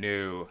I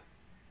knew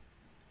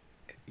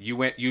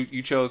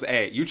you chose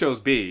A. You chose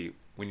B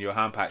when your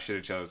Hanpat should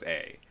have chose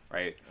A,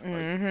 right?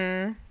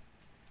 Mm-hmm.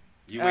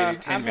 You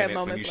waited 10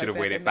 minutes when you should have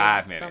waited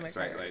 5 minutes,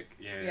 right? Like,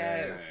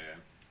 yes.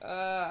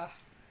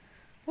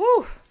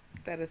 Whew,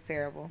 that is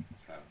terrible.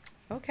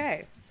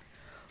 Okay.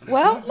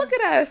 Well, look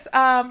at us,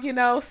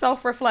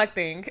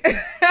 self-reflecting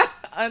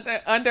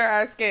under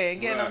our skin,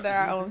 getting under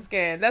our own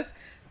skin. That's,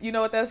 you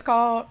know what that's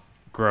called?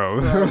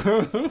 Growth.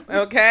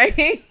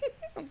 Okay.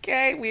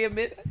 Okay, we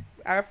admit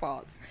our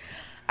faults.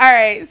 All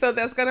right, so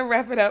that's going to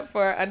wrap it up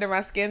for Under My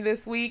Skin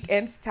this week.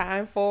 And it's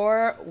time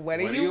for What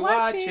Are You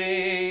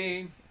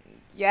Watching?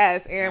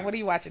 Yes, Aaron, what are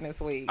you watching this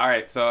week? All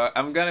right, so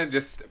I'm going to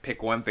just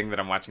pick one thing that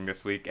I'm watching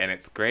this week, and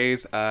it's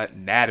Grey's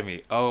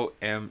Anatomy.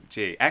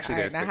 OMG. Actually,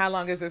 All right, now how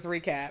long is this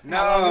recap? No.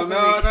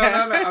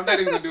 I'm not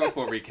even going to do a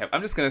full recap.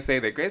 I'm just going to say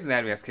that Grey's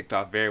Anatomy has kicked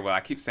off very well.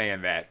 I keep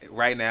saying that.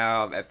 Right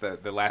now, at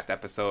the last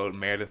episode,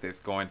 Meredith is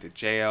going to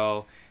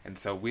jail, and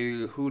so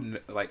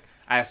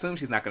I assume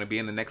she's not going to be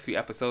in the next few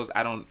episodes.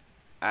 I'm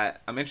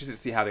interested to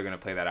see how they're going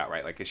to play that out,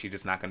 right? Like, is she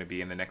just not going to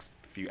be in the next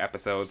few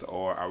episodes,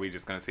 or are we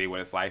just going to see what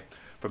it's like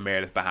for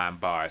Meredith behind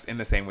bars in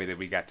the same way that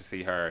we got to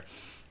see her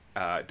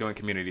doing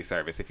community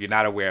service? If you're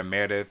not aware,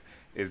 Meredith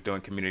is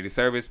doing community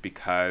service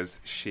because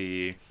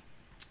she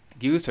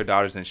used her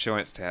daughter's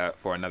insurance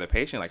for another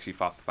patient. Like, she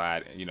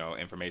falsified,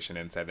 information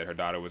and said that her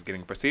daughter was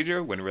getting a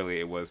procedure when really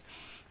it was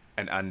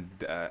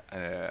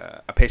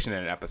a patient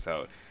in an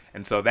episode.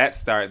 And so that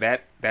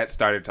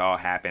started to all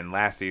happen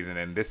last season,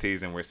 and this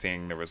season we're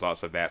seeing the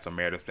results of that. So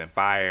Meredith's been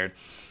fired,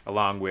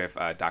 along with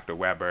Dr.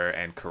 Weber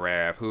and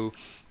Karev, who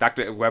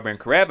Dr. Weber and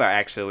Karev are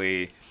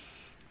actually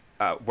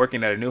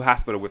working at a new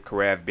hospital, with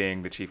Karev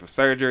being the chief of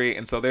surgery.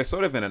 And so they're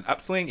sort of in an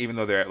upswing, even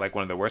though they're like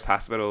one of the worst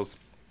hospitals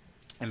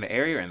in the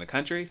area or in the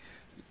country.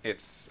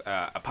 It's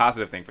a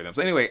positive thing for them.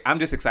 So anyway, I'm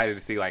just excited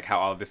to see like how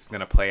all of this is going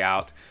to play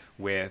out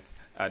with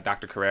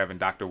Dr. Karev and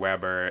Dr.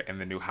 Weber in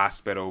the new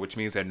hospital, which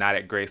means they're not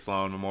at Gray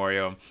Sloan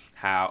Memorial.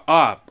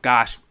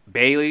 Dr.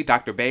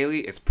 Bailey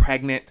is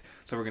pregnant,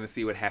 so we're going to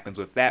see what happens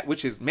with that,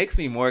 which makes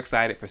me more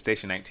excited for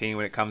Station 19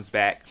 when it comes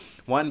back.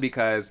 One,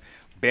 because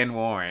Ben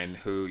Warren,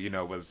 who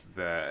is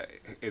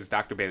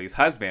Dr. Bailey's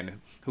husband,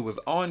 who was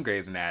on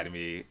Grey's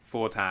Anatomy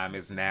full-time,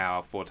 is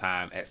now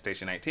full-time at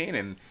Station 19,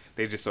 and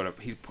they just sort of,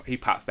 he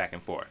pops back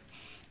and forth.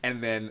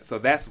 And then, so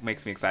that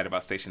makes me excited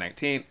about Station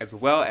 19, as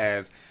well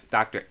as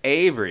Dr.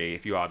 Avery.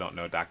 If you all don't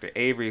know Dr.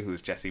 Avery,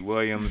 who's Jesse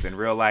Williams in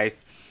real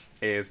life,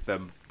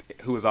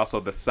 who is also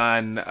the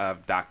son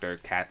of Dr.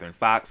 Catherine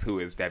Fox, who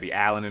is Debbie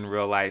Allen in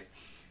real life.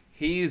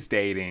 He's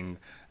dating,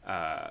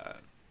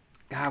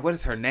 what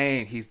is her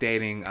name? He's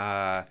dating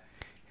one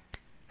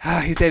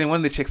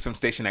of the chicks from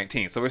Station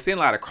 19. So we're seeing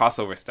a lot of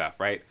crossover stuff,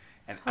 right?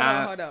 And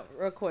hold on,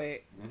 real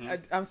quick.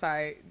 Mm-hmm. I'm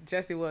sorry,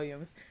 Jesse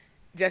Williams.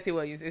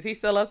 Is he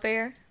still up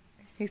there?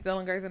 He's still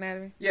in Grey's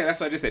Anatomy? Yeah, that's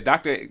what I just said.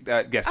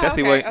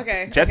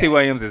 Jesse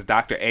Williams is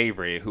Dr.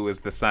 Avery, who is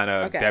the son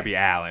of Debbie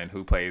Allen,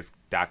 who plays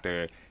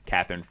Dr.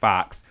 Catherine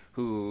Fox,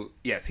 who,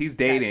 yes, he's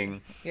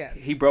dating. Gotcha. Yes.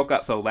 He broke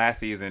up. So last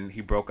season,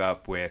 they broke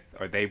up,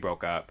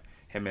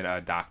 him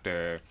and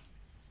Dr.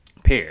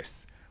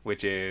 Pierce,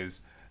 which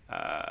is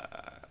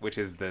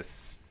the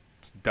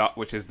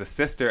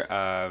sister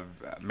of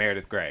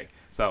Meredith Grey.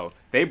 So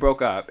they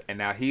broke up, and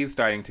now he's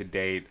starting to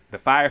date the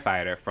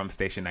firefighter from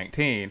Station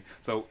 19.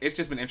 So it's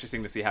just been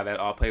interesting to see how that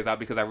all plays out,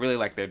 because I really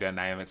like their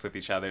dynamics with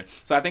each other.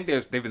 So I think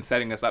they've been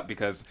setting us up,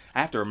 because I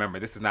have to remember,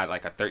 this is not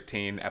like a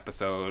 13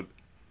 episode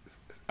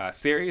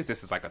series.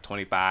 This is like a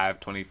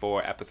 25,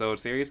 24 episode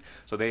series.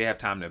 So they have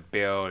time to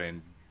build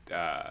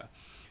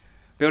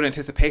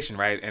anticipation,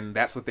 right? And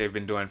that's what they've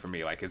been doing for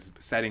me, like, is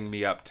setting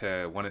me up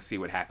to want to see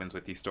what happens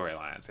with these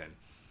storylines, and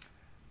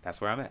that's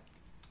where I'm at.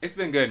 It's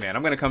been good, man.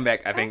 I'm gonna come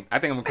back. I think I'm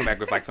gonna come back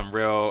with like some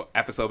real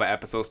episode by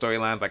episode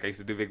storylines, like I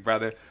used to do Big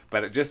Brother.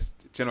 But just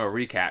general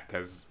recap,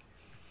 because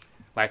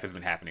life has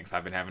been happening, so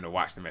I've been having to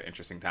watch them at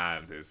interesting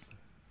times. Is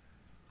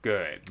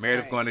good.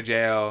 Meredith going to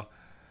jail.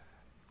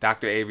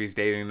 Dr. Avery's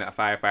dating a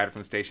firefighter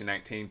from Station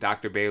 19.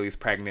 Dr. Bailey's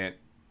pregnant.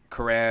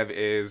 Karev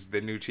is the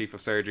new chief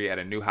of surgery at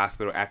a new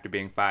hospital after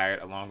being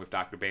fired, along with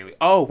Dr. Bailey.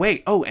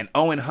 And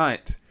Owen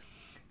Hunt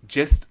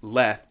just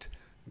left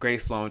Gray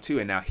Sloan too,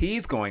 and now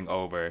he's going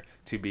over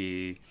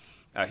to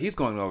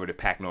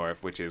Pac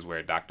North, which is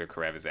where Dr.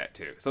 Karev is at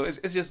too. So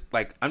it's just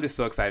like, I'm just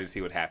so excited to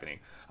see what's happening.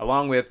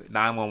 Along with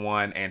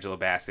 911, Angela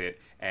Bassett,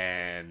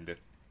 and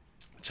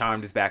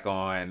Charmed is back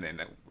on,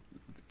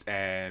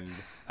 and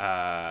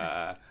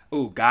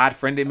God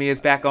Friended Me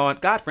is back on.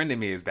 God Friended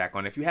Me is back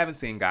on. If you haven't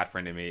seen God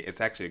Friended Me,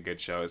 it's actually a good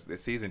show.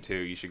 It's season 2.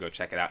 You should go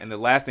check it out. And the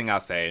last thing I'll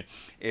say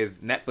is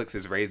Netflix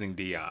is Raising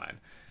Dion.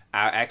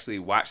 I actually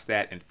watched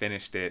that and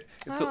finished it.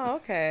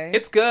 Okay.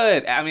 It's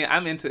good. I mean,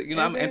 I'm into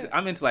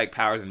like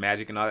powers and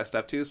magic and all that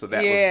stuff too. So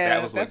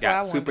that was what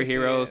got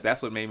superheroes.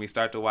 That's what made me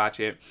start to watch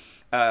it.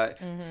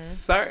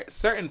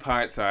 Certain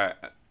parts are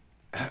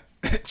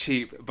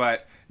cheap,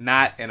 but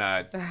not in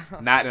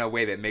a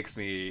way that makes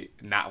me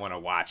not want to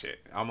watch it.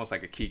 Almost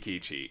like a Kiki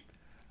cheap.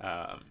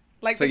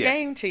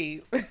 Game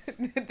cheap.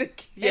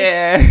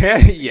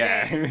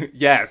 Yeah.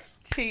 Yes.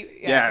 Cheap.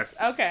 Yes.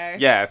 Okay.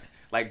 Yes.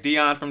 Like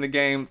Dion from the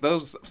game,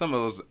 some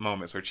of those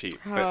moments were cheap.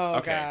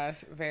 But,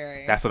 gosh,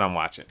 very. That's what I'm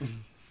watching.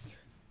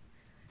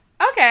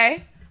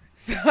 Okay,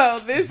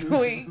 so this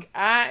week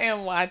I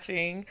am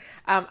watching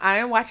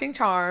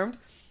Charmed,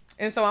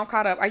 and so I'm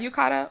caught up. Are you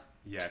caught up?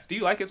 Yes. Do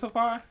you like it so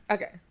far?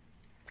 Okay,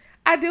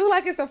 I do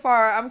like it so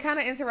far. I'm kind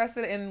of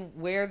interested in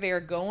where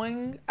they're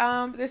going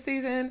this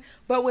season,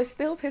 but what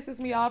still pisses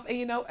me off,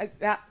 and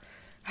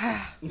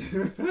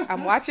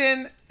I'm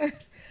watching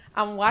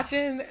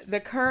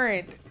the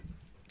current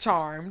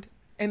Charmed,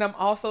 and I'm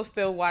also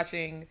still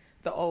watching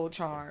the old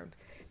Charmed,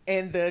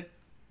 and the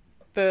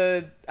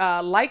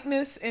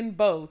likeness in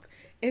both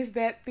is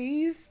that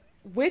these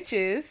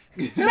witches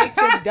make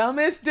the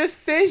dumbest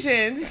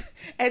decisions.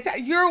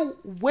 You're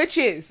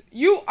witches.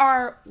 You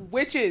are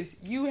witches.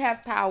 You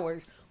have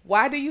powers.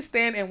 Why do you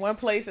stand in one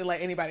place and let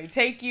anybody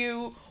take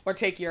you or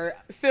take your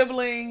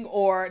sibling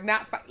or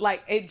not?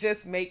 Like, it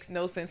just makes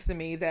no sense to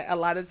me that a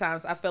lot of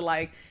times I feel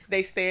like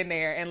they stand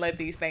there and let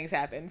these things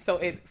happen. So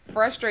it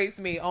frustrates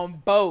me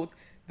on both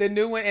the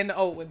new one and the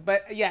old one.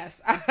 But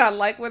yes, I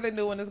like where the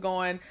new one is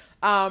going.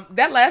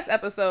 That last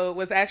episode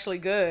was actually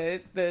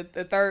good. The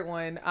third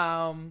one.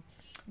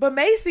 But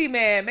Macy,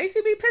 man,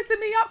 Macy be pissing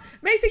me off.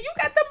 Macy, you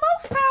got the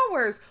most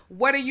powers.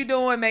 What are you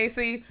doing,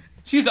 Macy?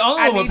 She's the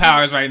only one with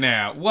powers right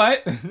now.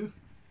 What?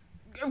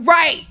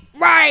 Right.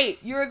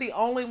 You're the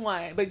only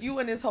one. But you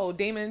and this whole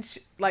demon,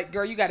 like,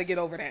 girl, you got to get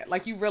over that.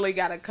 Like, you really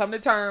got to come to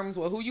terms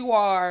with who you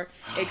are,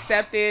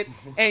 accept it,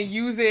 and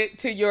use it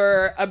to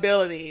your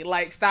ability.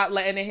 Like, stop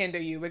letting it hinder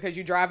you because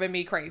you're driving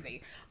me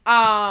crazy.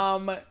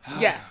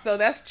 Yes, so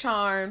that's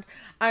Charmed.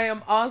 I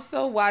am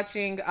also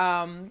watching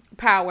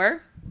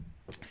Power.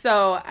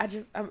 So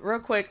real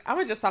quick, I'm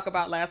gonna just talk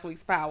about last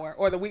week's Power,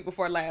 or the week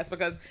before last,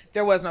 because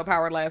there was no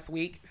Power last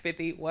week.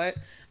 50 what?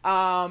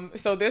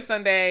 So this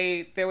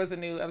Sunday there was a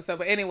new episode,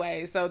 but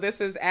anyway, so this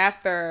is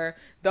after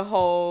the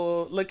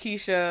whole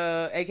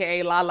Lakeisha,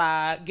 aka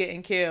Lala,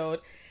 getting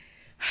killed,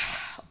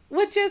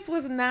 which just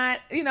was not.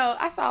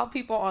 I saw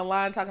people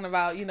online talking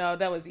about,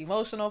 that was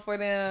emotional for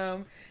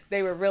them.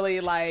 They were really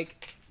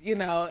like,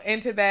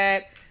 into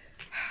that.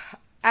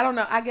 I don't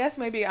know. I guess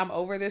maybe I'm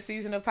over this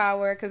season of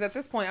Power because at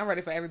this point I'm ready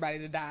for everybody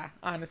to die.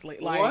 Honestly,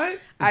 like what?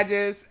 I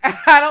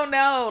don't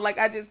know. Like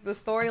the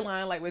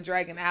storyline like we're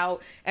dragging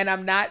out, and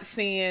I'm not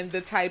seeing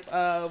the type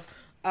of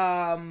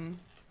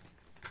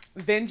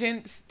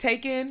vengeance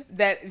taken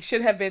that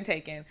should have been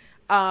taken.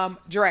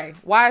 Dre.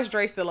 Why is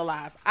Dre still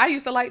alive? I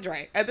used to like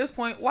Dre. At this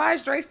point, why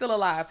is Dre still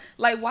alive?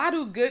 Like, why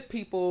do good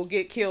people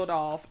get killed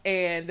off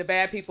and the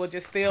bad people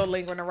just still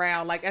lingering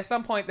around? Like, at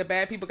some point, the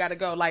bad people got to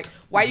go. Like,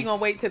 why you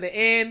gonna wait to the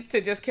end to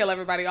just kill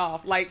everybody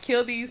off? Like,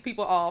 kill these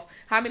people off.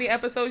 How many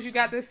episodes you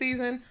got this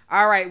season?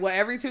 All right, well,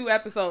 every 2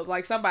 episodes,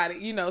 like somebody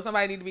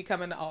need to be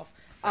coming off.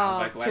 Sounds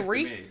like life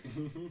Tariq, to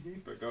me.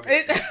 But go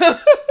ahead.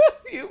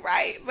 You're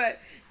right, but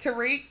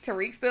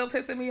Tariq still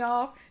pissing me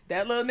off.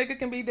 That little nigga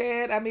can be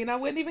dead. I mean, I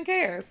wouldn't even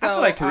care. So I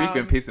feel like Tariq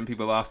been pissing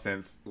people off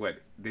since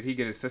did he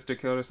get his sister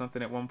killed or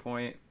something at one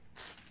point?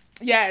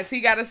 Yes, he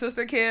got his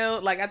sister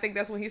killed. Like, I think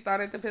that's when he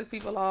started to piss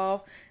people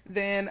off.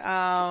 Then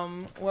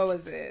what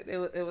was it?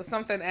 It was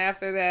something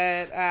after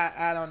that.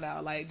 I don't know.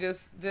 Like,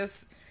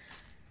 just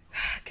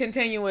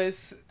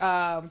continuous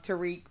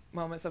Tariq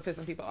moments of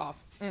pissing people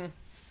off.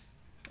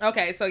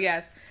 Okay, so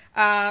yes.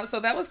 So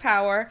that was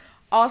Power.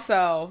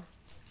 Also,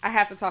 I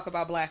have to talk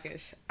about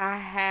Blackish.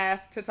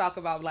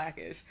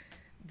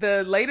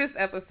 The latest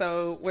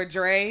episode where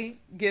Dre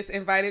gets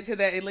invited to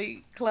that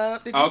elite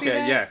club. Did you see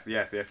that?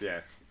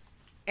 Yes.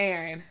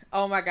 Aaron,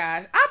 oh my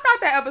gosh. I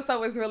thought that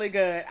episode was really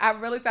good. I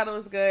really thought it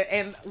was good.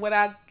 And what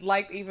I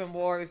liked even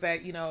more is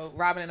that,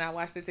 Robin and I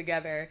watched it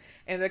together.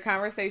 And the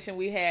conversation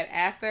we had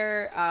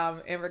after,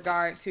 in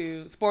regard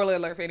to, spoiler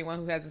alert for anyone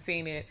who hasn't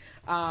seen it,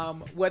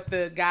 what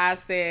the guy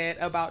said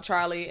about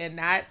Charlie and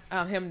not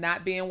him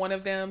not being one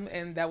of them.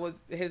 And that was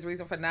his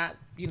reason for not,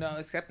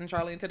 accepting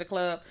Charlie into the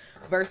club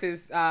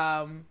versus,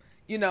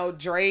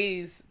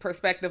 Dre's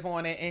perspective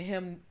on it and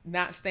him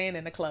not staying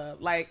in the club.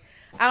 Like,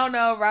 I don't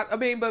know.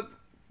 But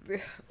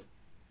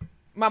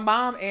my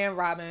mom and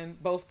Robin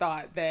both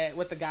thought that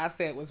what the guy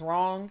said was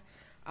wrong,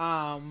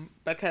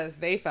 because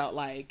they felt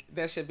like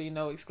there should be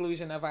no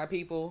exclusion of our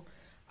people.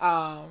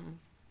 I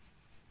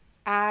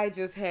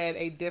just had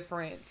a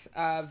different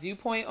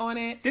viewpoint on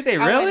it. Did they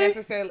really? I wouldn't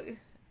necessarily.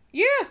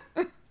 Yeah.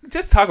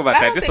 Just talk about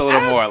that just a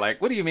little more.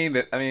 Like, what do you mean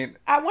that? I mean,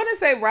 I want to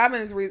say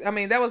Robin's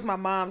reason. That was my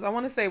mom's. I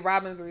want to say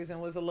Robin's reason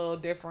was a little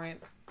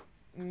different.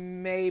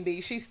 Maybe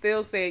she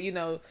still said,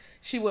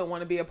 she wouldn't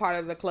want to be a part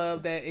of the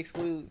club that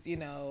excludes,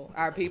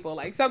 our people,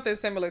 like something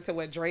similar to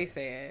what Dre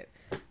said.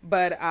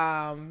 But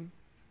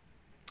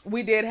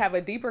we did have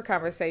a deeper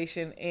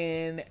conversation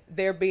in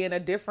there being a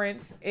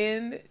difference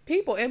in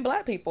people, in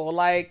Black people.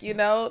 Like,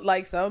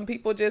 like some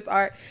people just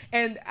are.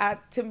 And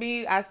to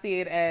me, I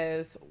see it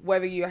as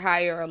whether you're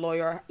higher or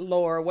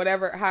lower,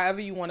 whatever, however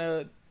you want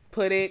to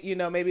put it,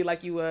 maybe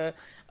like you a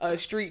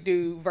street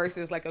dude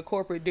versus like a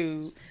corporate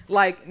dude,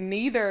 like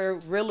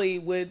neither really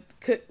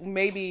could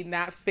maybe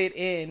not fit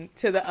in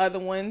to the other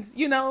one's,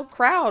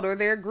 crowd or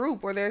their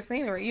group or their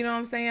scenery. You know what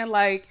I'm saying?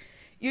 Like,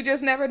 you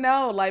just never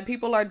know. Like,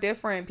 people are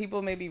different.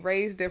 People may be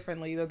raised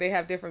differently, or they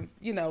have different,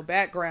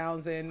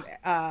 backgrounds and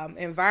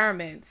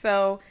environments.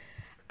 So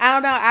I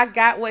don't know. I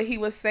got what he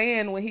was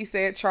saying when he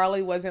said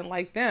Charlie wasn't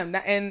like them.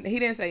 And he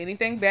didn't say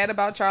anything bad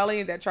about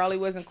Charlie, that Charlie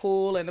wasn't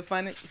cool and a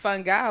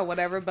fun guy or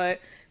whatever, but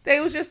they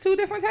was just 2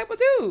 different type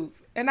of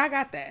dudes. And I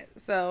got that.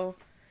 So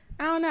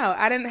I don't know.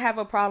 I didn't have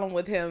a problem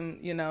with him,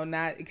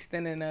 not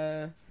extending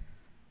a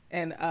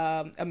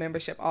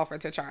membership offer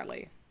to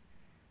Charlie.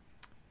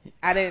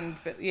 I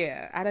didn't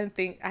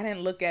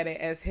look at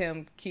it as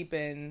him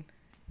keeping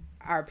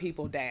our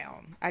people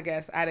down. I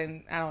guess I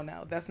don't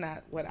know. That's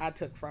not what I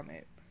took from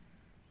it.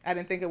 I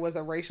didn't think it was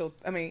a racial,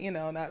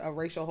 not a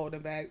racial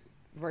holding back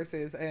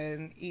versus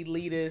an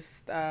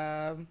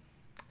elitist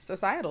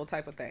societal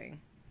type of thing.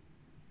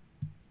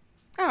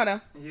 I don't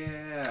know.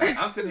 Yeah.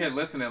 I'm sitting here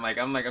listening.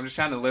 I'm just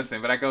trying to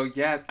listen. But I go,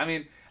 yes. I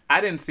mean, I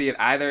didn't see it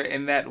either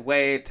in that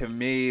way. To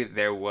me,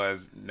 there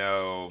was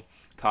no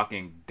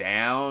talking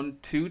down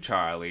to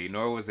Charlie,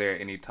 nor was there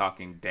any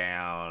talking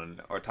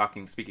down or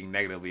speaking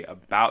negatively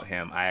about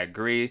him. I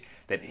agree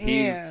that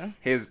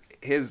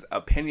his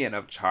opinion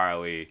of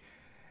Charlie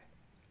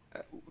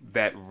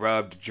that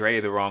rubbed Dre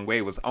the wrong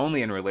way was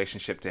only in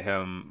relationship to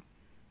him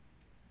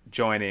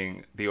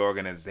joining the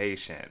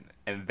organization.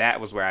 And that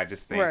was where I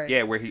just think,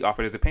 where he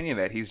offered his opinion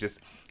that he's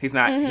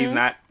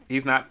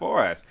not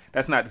for us.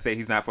 That's not to say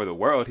he's not for the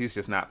world. He's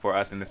just not for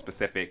us in this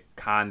specific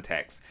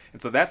context.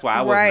 And so that's why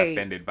I wasn't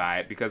offended by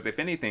it, because if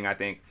anything, I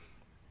think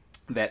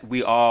that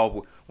we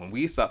all, when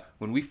we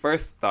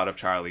first thought of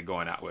Charlie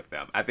going out with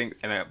them, I think,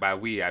 and by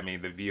we, I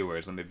mean the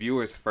viewers, when the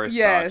viewers first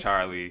saw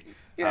Charlie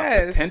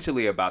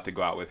potentially about to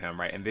go out with him,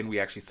 right? And then we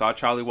actually saw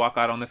Charlie walk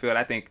out on the field.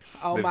 I think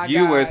the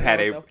viewers had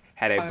a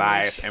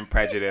bias and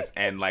prejudice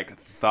and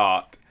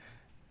thought,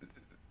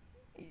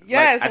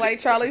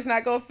 yes, Charlie's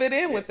not gonna fit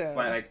in with them.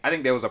 I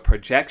think there was a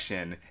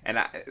projection, and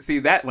I see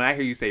that when I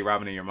hear you say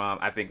Robin and your mom,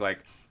 I think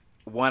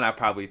one, I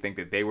probably think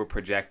that they were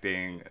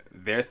projecting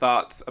their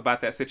thoughts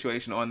about that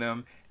situation on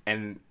them,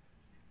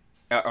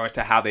 or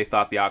to how they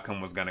thought the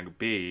outcome was gonna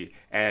be,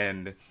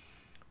 and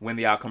when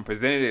the outcome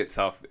presented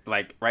itself,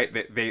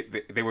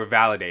 they were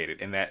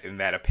validated in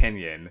that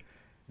opinion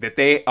that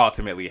they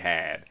ultimately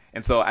had,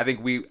 and so I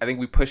think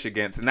we push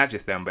against, and not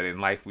just them, but in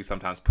life we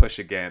sometimes push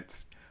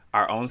against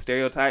our own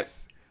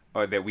stereotypes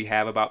or that we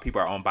have about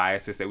people, our own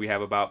biases that we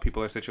have about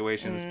people or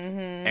situations,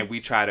 and we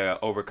try to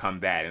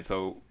overcome that. And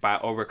so by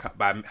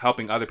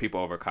helping other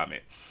people overcome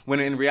it, when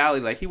in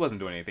reality, he wasn't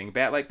doing anything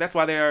bad. That's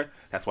why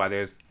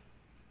there's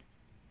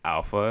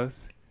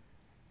alphas,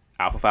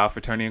 Alpha Phi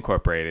Fraternity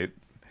Incorporated,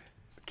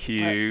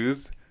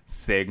 Qs,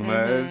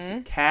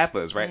 Sigmas,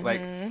 Kappas, right?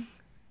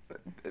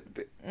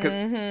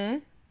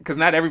 Because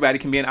not everybody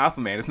can be an alpha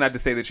man. It's not to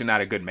say that you're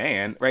not a good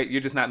man, right? You're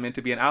just not meant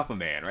to be an alpha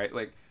man, right?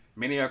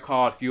 Many are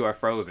called, few are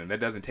frozen. That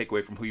doesn't take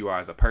away from who you are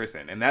as a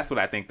person. And that's what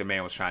I think the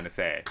man was trying to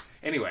say.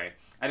 Anyway,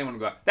 I didn't want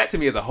to go. That to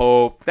me is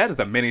that is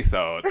a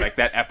mini-sode,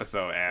 that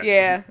episode. Ashley.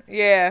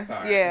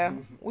 Yeah.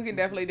 We can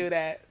definitely do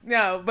that.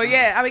 No, but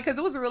because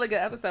it was a really good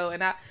episode.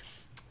 And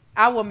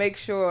I will make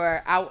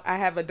sure I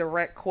have a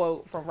direct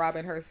quote from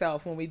Robin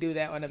herself when we do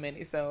that on a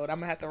mini-sode. I'm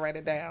going to have to write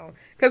it down.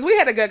 Because we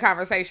had a good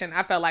conversation,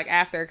 I felt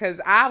after. Because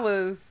I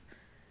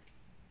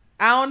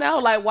don't know,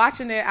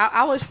 watching it,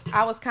 I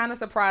was kind of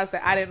surprised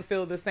that I didn't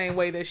feel the same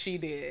way that she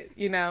did,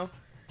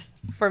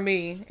 for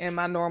me and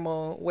my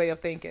normal way of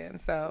thinking.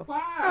 So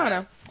I don't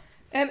know.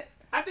 And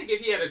I think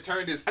if he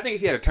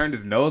had turned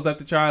his nose up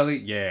to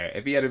Charlie,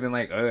 if he had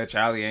been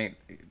Charlie ain't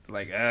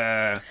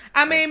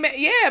I mean,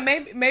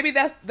 maybe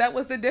that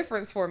was the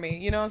difference for me.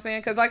 You know what I'm saying?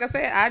 Because like I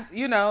said,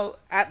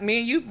 me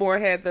and you more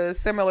had the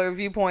similar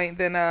viewpoint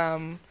than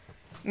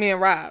me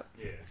and Rob.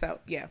 Yeah. So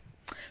yeah.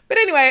 But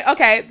anyway,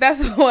 okay,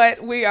 that's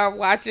what we are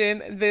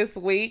watching this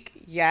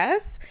week.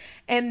 Yes.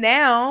 And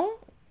now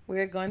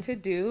we're going to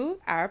do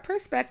our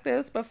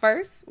perspectives. But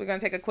first, we're going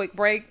to take a quick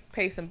break,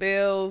 pay some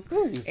bills.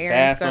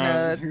 Aaron's going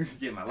to...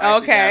 Get my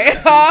life together.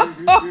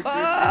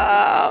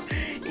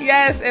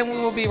 Yes, and we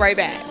will be right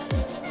back.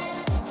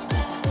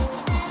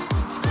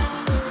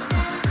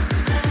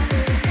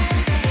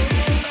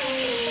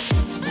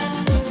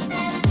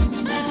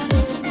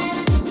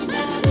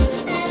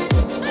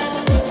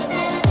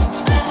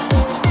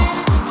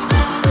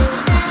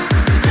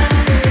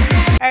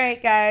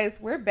 Alright guys,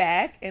 we're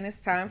back and it's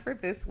time for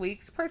this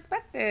week's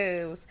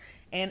perspectives.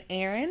 And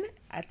Aaron,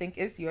 I think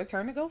it's your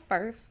turn to go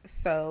first.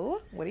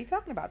 So, what are you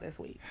talking about this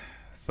week?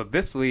 So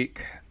this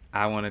week,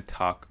 I want to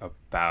talk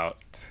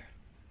about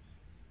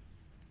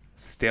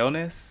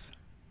stillness.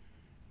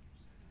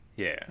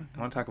 I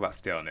want to talk about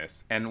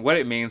stillness and what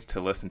it means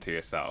to listen to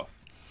yourself.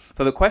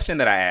 So the question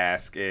that I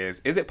ask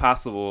is it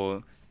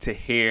possible to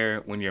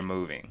hear when you're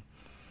moving?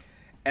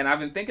 And I've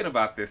been thinking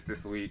about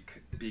this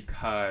week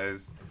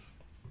because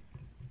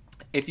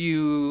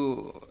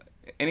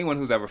anyone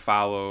who's ever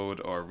followed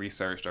or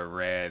researched or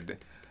read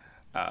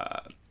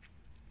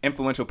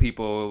influential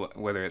people,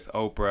 whether it's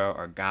Oprah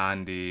or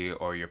Gandhi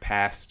or your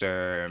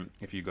pastor,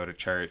 if you go to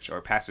church,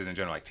 or pastors in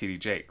general like T.D.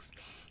 Jakes,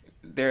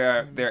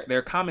 there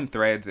are common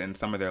threads in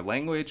some of their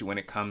language when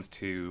it comes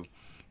to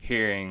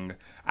hearing,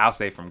 I'll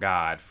say from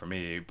God for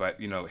me, but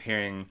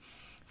hearing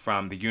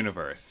from the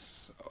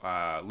universe,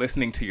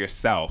 listening to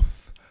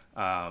yourself,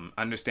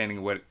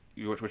 understanding what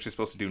you're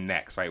supposed to do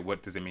next, right?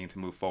 What does it mean to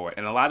move forward?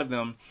 And a lot of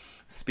them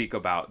speak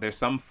about, there's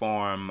some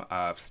form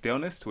of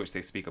stillness to which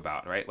they speak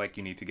about, right?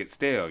 You need to get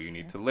still, you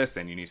need to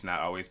listen, you need to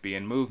not always be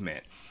in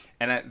movement.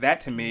 And that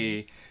to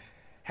me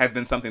has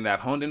been something that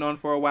I've honed in on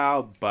for a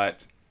while,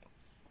 but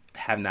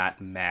have not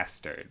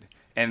mastered.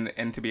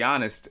 And to be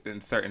honest,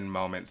 in certain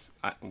moments,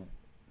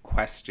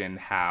 question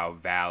how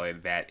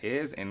valid that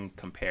is in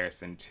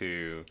comparison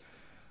to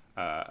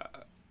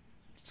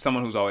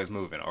someone who's always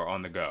moving or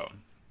on the go.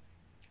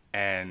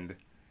 And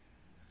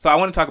so I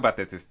want to talk about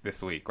that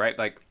this week, right?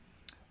 Like,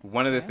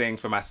 one of the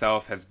things for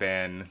myself has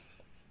been,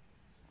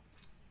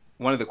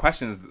 one of the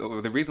questions,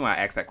 the reason why I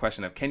asked that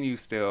question of can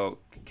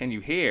you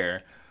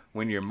hear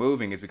when you're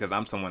moving, is because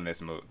I'm someone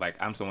that's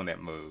I'm someone that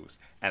moves.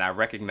 And I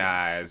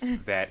recognize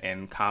that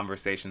in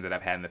conversations that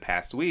I've had in the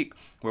past week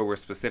where we're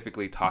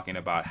specifically talking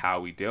about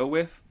how we deal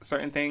with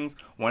certain things,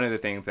 one of the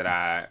things that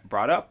I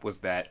brought up was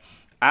that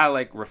I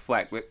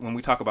reflect. When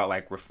we talk about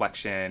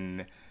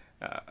reflection,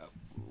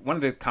 one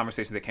of the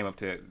conversations that came up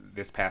to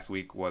this past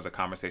week was a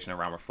conversation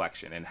around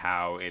reflection and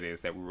how it is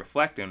that we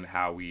reflect and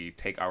how we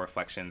take our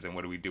reflections and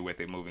what do we do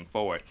with it moving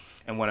forward.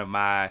 And one of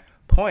my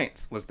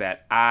points was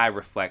that I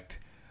reflect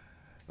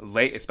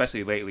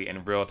especially lately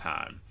in real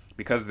time,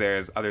 because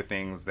there's other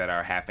things that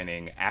are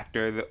happening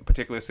after the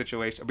particular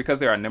situation, because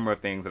there are a number of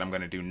things that I'm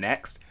going to do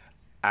next.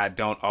 I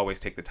don't always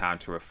take the time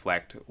to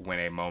reflect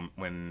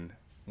when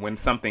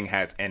something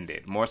has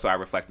ended. More so I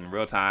reflect in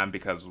real time,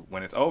 because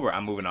when it's over,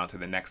 I'm moving on to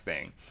the next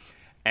thing.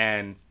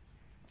 And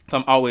so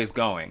I'm always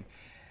going.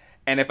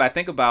 And if I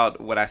think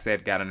about what I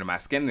said got under my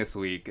skin this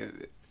week,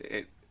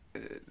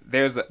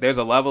 there's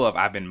a level of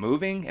I've been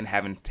moving and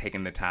haven't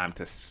taken the time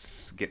to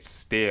get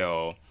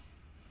still.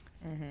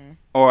 Mm-hmm.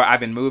 Or I've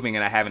been moving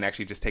and I haven't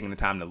actually just taken the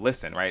time to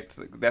listen, right?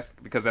 So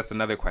that's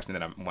another question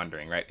that I'm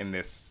wondering, right? In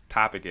this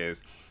topic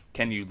is,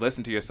 can you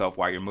listen to yourself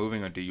while you're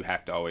moving, or do you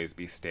have to always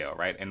be still,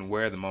 right? And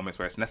where are the moments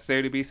where it's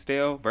necessary to be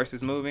still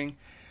versus moving,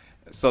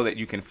 so that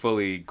you can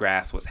fully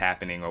grasp what's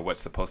happening or what's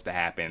supposed to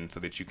happen,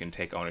 so that you can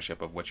take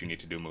ownership of what you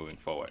need to do moving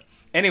forward.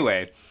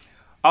 Anyway,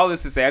 all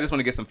this to say, I just want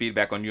to get some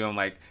feedback on you. I'm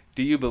like,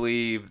 do you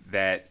believe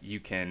that you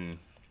can...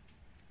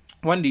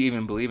 One, do you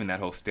even believe in that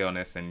whole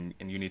stillness and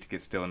you need to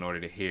get still in order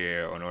to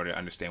hear or in order to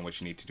understand what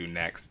you need to do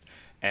next?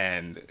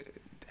 And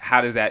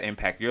how does that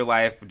impact your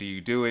life? Do you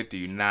do it? Do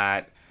you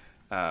not?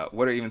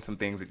 What are even some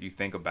things that you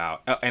think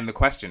about? And the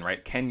question,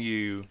 right? Can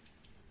you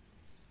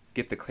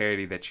get the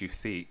clarity that you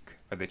seek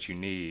or that you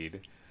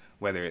need,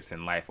 whether it's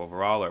in life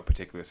overall or a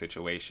particular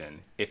situation,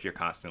 if you're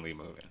constantly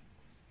moving?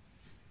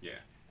 Yeah.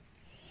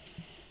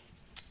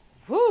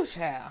 Whoo,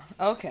 child.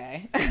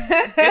 Okay.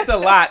 It's a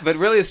lot, but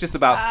really it's just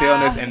about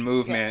stillness and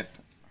movement.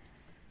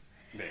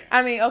 Yes.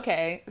 I mean,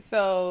 okay.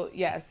 So,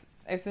 yes,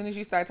 as soon as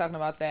you start talking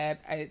about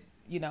that, I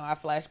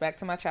flash back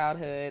to my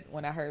childhood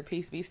when I heard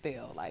 "Peace Be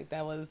Still." Like,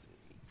 that was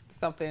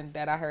something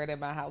that I heard in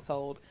my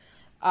household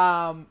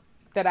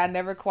that I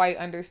never quite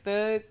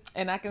understood.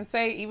 And I can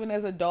say even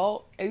as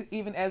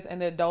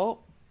an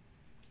adult,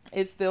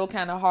 it's still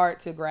kind of hard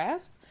to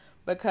grasp,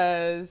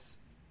 because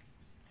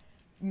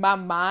my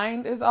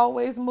mind is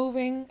always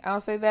moving.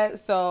 I'll say that.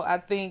 So I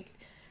think,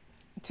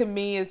 to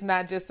me, it's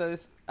not just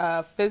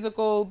a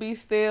physical be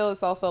still.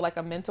 It's also like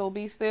a mental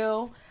be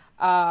still.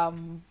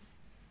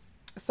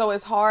 So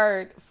it's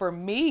hard for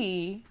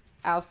me,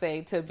 I'll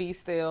say, to be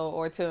still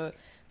or to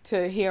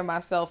hear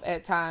myself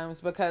at times,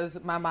 because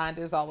my mind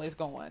is always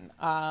going.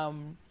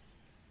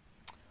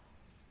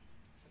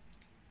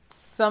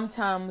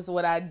 Sometimes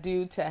what I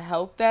do to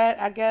help that,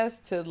 I guess,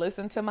 to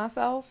listen to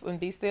myself and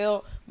be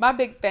still, my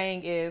big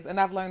thing is, and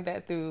I've learned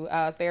that through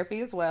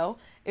therapy as well,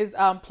 is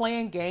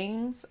playing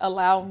games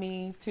allow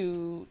me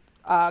to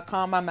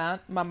calm my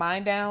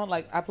mind down.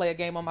 Like, I play a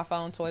game on my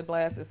phone, Toy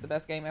Blast. It's the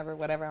best game ever,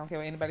 whatever. I don't care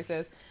what anybody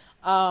says.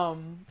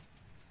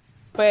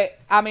 But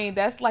I mean,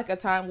 that's like a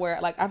time where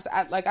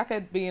I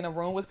could be in a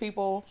room with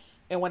people,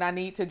 and when I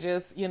need to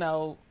just,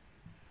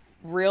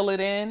 reel it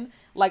in,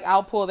 like,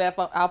 I'll pull my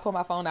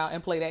phone out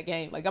and play that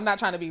game. Like, I'm not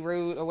trying to be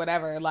rude or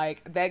whatever.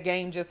 Like, that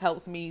game just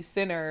helps me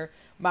center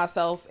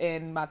myself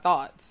and my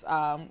thoughts.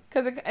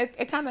 'Cause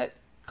it kind of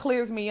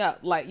clears me up.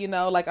 Like,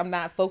 like, I'm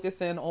not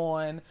focusing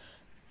on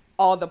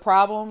all the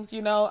problems,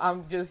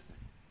 I'm just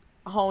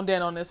honed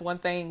in on this one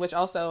thing, which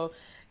also,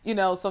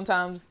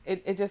 sometimes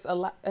it just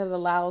it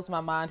allows my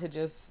mind to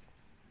just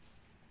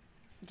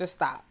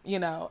stop,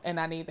 and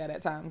I need that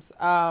at times.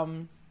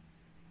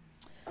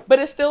 But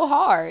it's still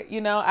hard,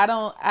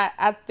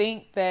 I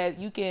think that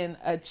you can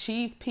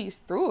achieve peace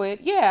through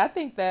it. Yeah, I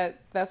think that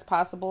that's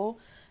possible.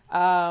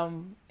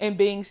 And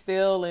being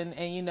still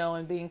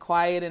and being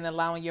quiet and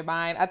allowing your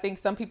mind. I think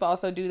some people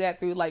also do that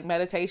through like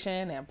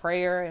meditation and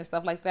prayer and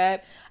stuff like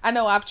that. I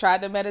know I've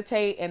tried to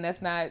meditate, and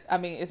it's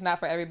not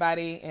for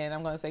everybody. And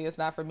I'm going to say it's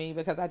not for me,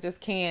 because I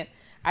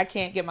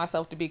can't get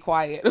myself to be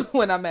quiet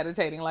when I'm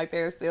meditating. Like,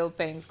 there's still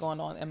things going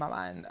on in my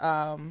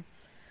mind.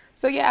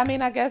 So yeah,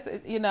 I guess,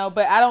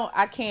 but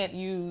I can't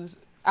use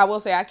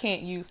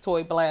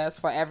Toy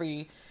Blast for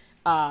every,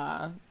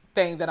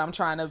 thing that I'm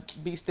trying to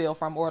be still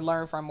from or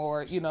learn from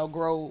or,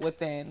 grow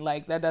within.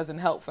 Like, that doesn't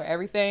help for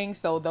everything.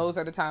 So those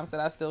are the times that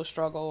I still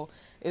struggle,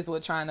 is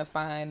with trying to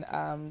find,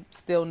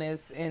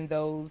 stillness in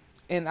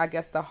I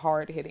guess, the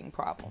hard hitting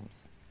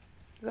problems.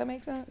 Does that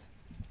make sense?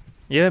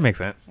 Yeah, that makes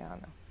sense. Yeah, I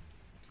don't know.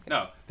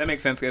 No, that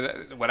makes sense.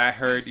 What I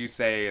heard you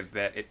say is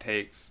that it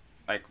takes,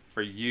 like,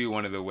 for you,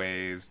 one of the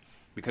ways,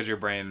 because your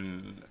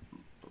brain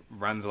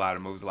runs a lot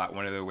and moves a lot,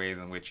 one of the ways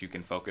in which you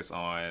can focus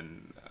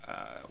on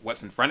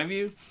what's in front of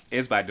you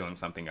is by doing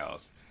something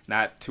else.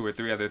 Not 2 or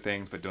 3 other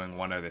things, but doing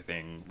one other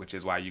thing, which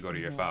is why you go to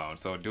your phone.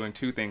 So doing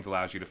 2 things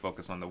allows you to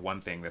focus on the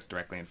one thing that's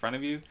directly in front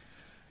of you.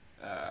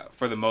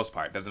 For the most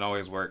part, doesn't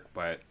always work,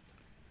 but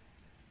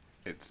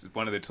it's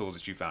one of the tools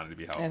that you found to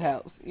be helpful. It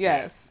helps.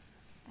 Yes.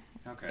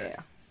 Yeah. Okay.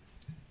 Yeah.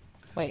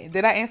 Wait,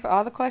 did I answer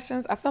all the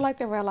questions? I feel like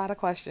there were a lot of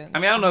questions. I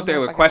mean, I don't know if there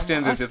were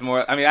questions. It's just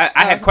more. I mean, I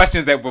had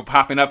questions that were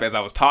popping up as I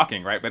was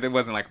talking, right? But it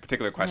wasn't like a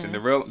particular question.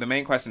 The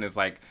main question is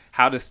like,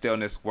 how does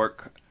stillness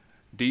work?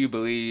 Do you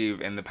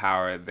believe in the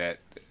power that?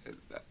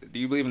 Do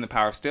you believe in the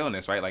power of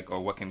stillness, right? Like,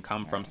 or what can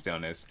come from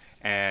stillness?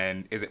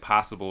 And is it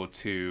possible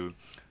to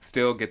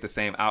still get the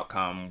same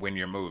outcome when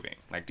you're moving?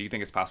 Like, do you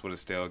think it's possible to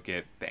still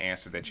get the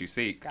answer that you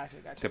seek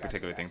to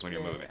particular things when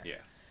you're moving? Yeah.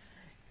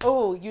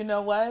 Oh, you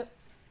know what?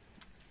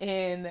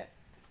 In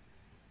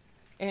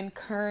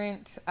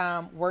current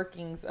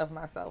workings of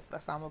myself,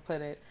 that's how I'm gonna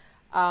put it.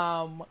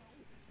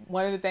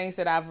 One of the things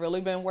that I've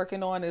really been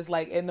working on is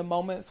like in the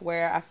moments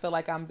where I feel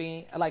like I'm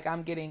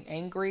getting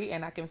angry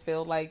and I can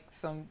feel like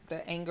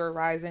the anger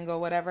rising or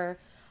whatever.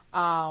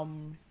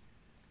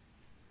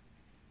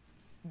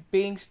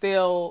 Being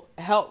still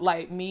help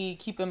like me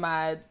keeping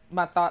my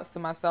thoughts to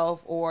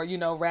myself, or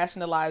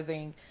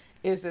rationalizing,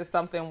 is this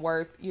something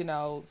worth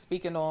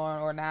speaking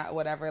on or not,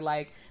 whatever.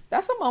 Like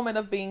that's a moment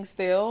of being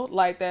still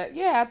like that.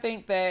 Yeah, I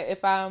think that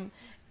if I'm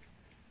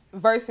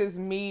versus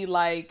me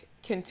like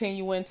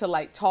continuing to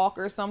like talk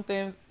or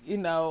something,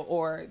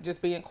 or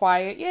just being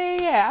quiet.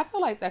 Yeah. I feel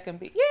like that can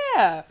be.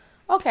 Yeah.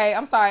 Okay.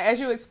 I'm sorry. As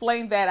you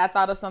explained that, I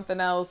thought of something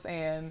else,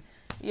 and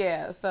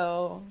yeah.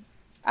 So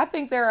I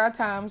think there are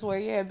times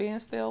where being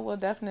still will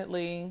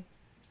definitely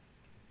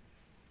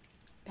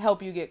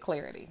help you get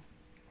clarity,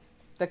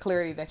 the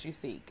clarity that you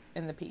seek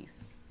in the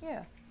peace.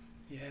 Yeah.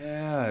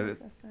 Yeah.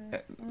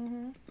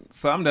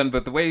 So I'm done.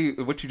 But the way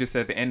what you just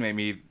said at the end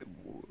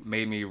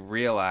made me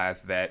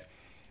realize that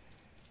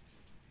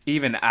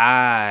even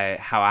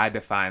how I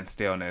define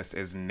stillness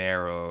is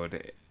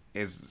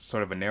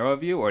sort of a narrow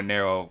view, or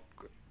narrow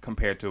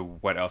compared to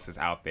what else is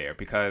out there,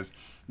 because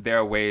there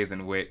are ways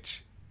in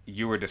which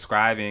you were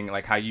describing,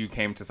 like how you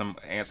came to some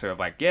answer of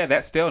like, yeah,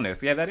 that's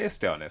stillness. Yeah, that is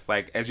stillness.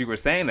 Like as you were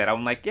saying that,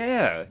 I'm like,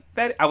 yeah,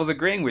 that I was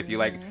agreeing with you,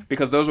 like,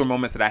 because those were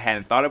moments that I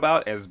hadn't thought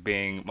about as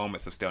being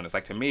moments of stillness.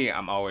 Like to me,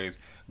 I'm always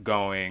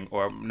going,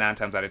 or 9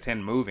 times out of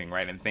 10 moving,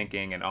 right, and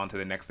thinking and on to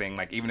the next thing.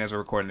 Like even as we're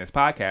recording this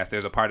podcast,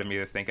 there's a part of me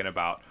that's thinking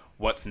about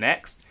what's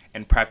next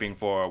and prepping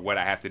for what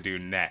I have to do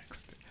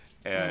next.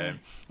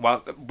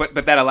 But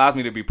that allows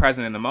me to be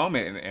present in the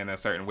moment in a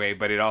certain way,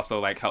 but it also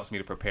like helps me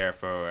to prepare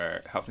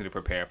for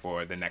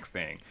the next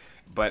thing.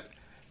 But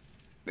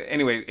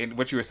anyway, in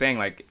what you were saying,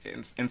 like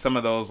in some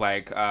of those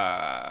like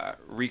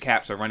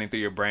recaps or running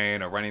through your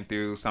brain or running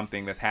through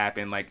something that's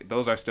happened, like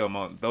those are still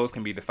those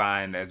can be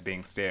defined as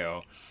being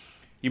still.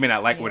 You may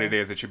not like what it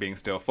is that you're being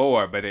still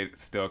for, but it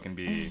still can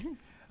be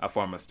a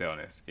form of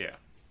stillness. Yeah.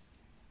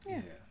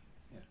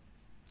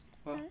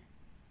 Well,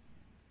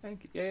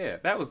 thank you. Yeah.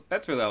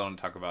 That's really all I want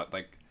to talk about.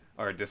 Like,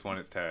 or just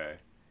wanted to.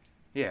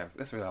 Yeah,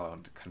 that's really all I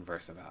want to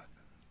converse about.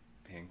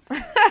 Being.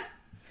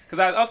 Because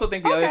I also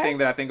think the other thing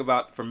that I think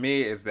about for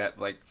me is that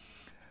like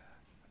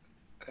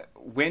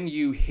when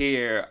you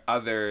hear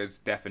others'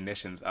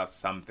 definitions of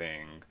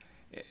something,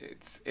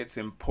 it's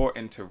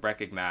important to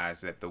recognize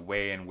that the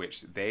way in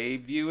which they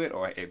view it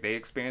or they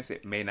experience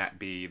it may not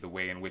be the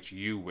way in which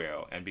you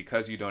will, and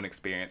because you don't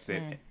experience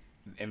it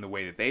in the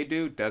way that they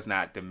do, does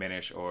not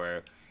diminish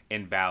or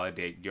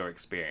invalidate your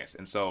experience.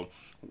 And so,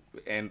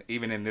 and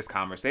even in this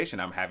conversation,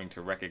 I'm having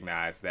to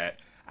recognize that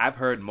I've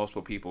heard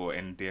multiple people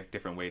in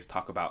different ways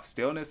talk about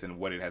stillness and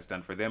what it has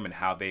done for them and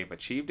how they've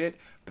achieved it,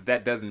 but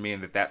that doesn't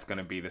mean that that's going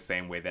to be the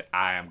same way that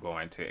I am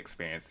going to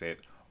experience it,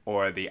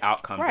 or the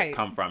outcomes that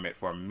come from it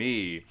for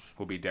me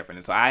will be different.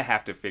 And so I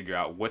have to figure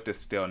out, what does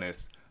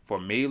stillness for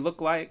me look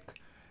like,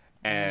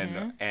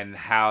 and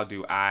how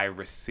do I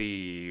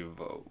receive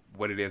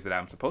what it is that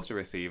I'm supposed to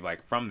receive,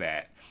 like from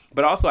that.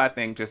 But also I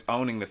think just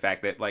owning the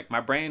fact that like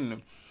my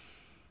brain,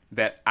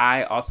 that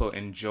I also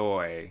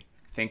enjoy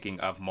thinking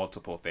of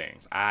multiple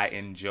things. I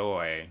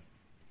enjoy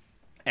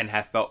and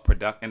have felt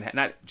productive, and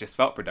not just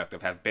felt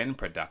productive, have been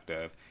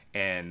productive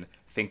in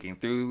thinking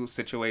through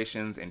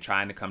situations and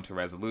trying to come to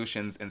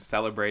resolutions and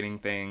celebrating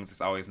things.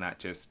 It's always not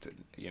just,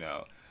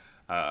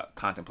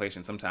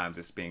 contemplation. Sometimes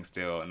it's being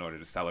still in order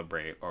to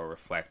celebrate or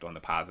reflect on the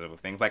positive of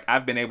things. Like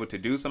I've been able to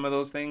do some of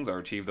those things or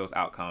achieve those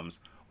outcomes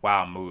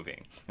while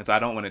moving. And so I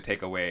don't want to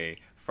take away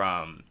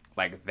from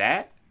like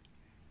that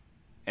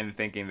and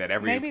thinking that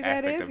every maybe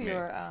aspect that is of me.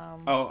 Your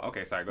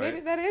okay, sorry, go maybe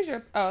ahead. that is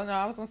your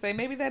I was gonna say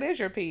maybe that is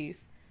your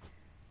piece.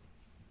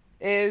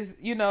 Is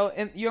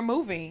and you're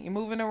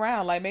moving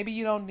around. Like maybe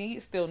you don't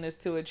need stillness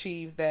to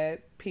achieve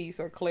that peace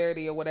or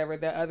clarity or whatever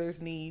that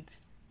others need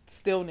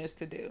stillness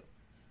to do,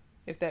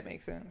 if that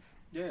makes sense.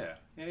 Yeah.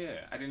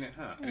 I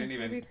didn't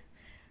even.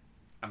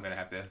 I'm gonna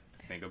have to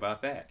think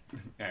about that.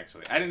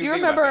 Actually, I didn't. You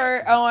even think remember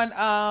about that.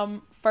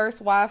 on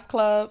First Wives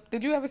Club?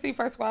 Did you ever see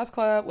First Wives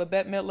Club with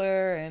Bette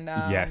Midler and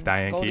Yes,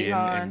 Diane Goldie Keaton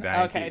Hawn? and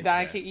Diane Okay, Keaton,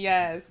 Diane yes. Keaton.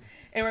 Yes.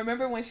 And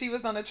remember when she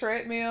was on the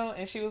treadmill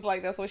and she was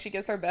like, "That's where she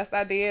gets her best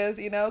ideas,"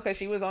 because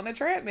she was on the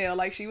treadmill,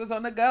 like she was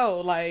on the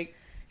go, like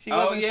she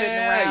wasn't sitting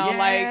around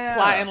like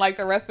plotting like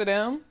the rest of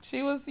them.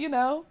 She was,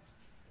 Huh?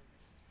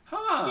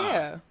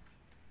 Yeah.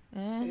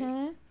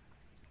 Mm-hmm.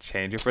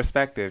 Change your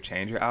perspective,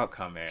 change your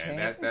outcome,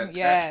 man.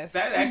 Yes.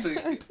 That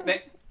actually.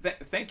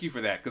 Thank you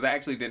for that, because I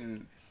actually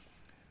didn't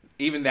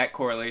even that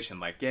correlation.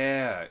 Like,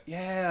 yeah,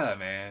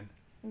 man.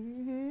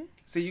 Mm-hmm.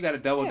 See, you got to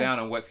double down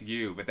on what's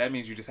you, but that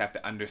means you just have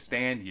to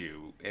understand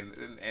you,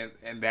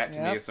 and that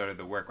to me is sort of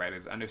the work, right?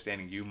 Is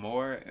understanding you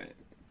more,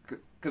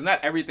 because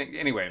not everything.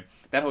 Anyway,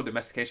 that whole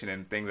domestication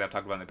and things I've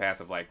talked about in the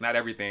past of like not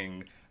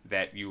everything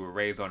that you were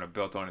raised on or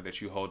built on or that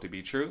you hold to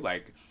be true,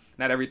 like.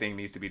 Not everything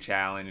needs to be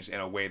challenged in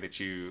a way that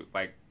you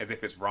like as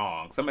if it's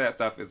wrong. Some of that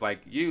stuff is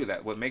like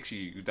that what makes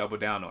you double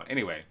down on.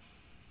 Anyway,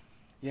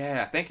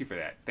 yeah, thank you for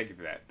that.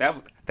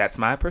 That's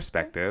my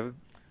perspective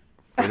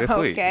for this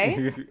week.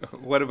 Okay.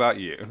 What about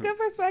you? Good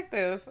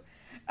perspective.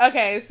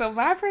 Okay, so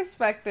my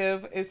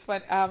perspective is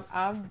fun.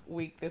 I'm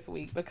weak this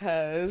week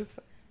because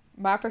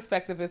my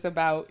perspective is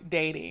about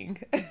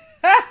dating.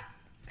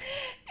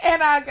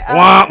 And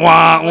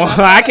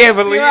I can't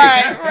believe it.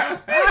 Right.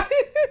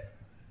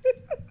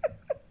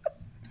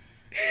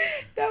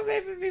 Don't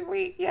make me be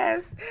weak.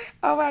 Yes.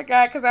 Oh my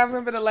God. Because I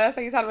remember the last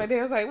time you talked about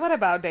dating, I was like, what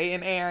about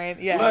dating Aaron?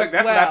 Yes. Look,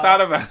 that's what I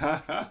thought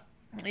about.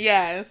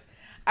 Yes.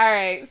 All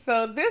right.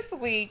 So this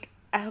week,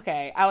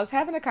 I was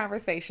having a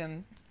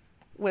conversation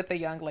with a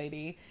young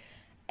lady,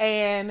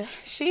 and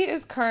she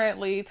is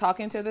currently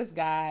talking to this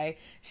guy.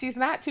 She's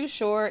not too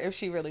sure if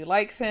she really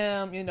likes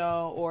him,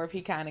 or if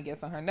he kind of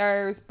gets on her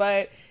nerves,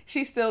 but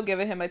she's still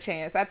giving him a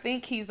chance. I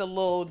think he's a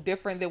little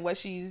different than what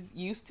she's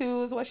used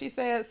to, is what she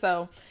said.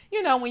 So,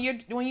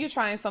 when you're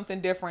trying something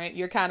different,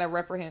 you're kind of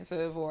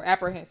apprehensive,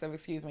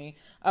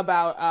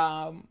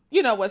 about,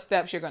 what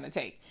steps you're going to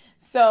take.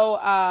 So,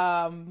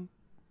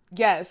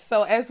 yes.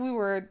 So as we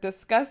were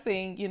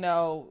discussing,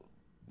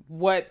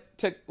 what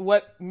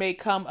may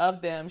come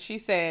of them, she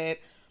said,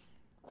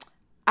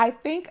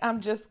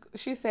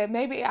 she said,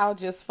 maybe I'll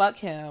just fuck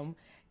him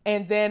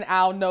and then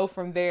I'll know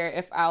from there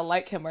if I'll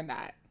like him or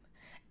not.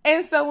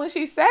 And so when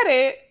she said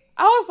it,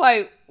 I was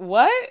like,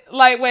 what?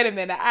 Like, wait a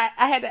minute.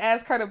 I had to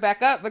ask her to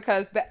back up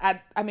because I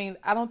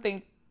don't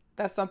think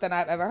that's something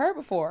I've ever heard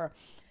before.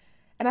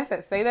 And I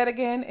said, say that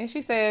again. And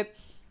she said,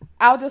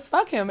 I'll just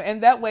fuck him,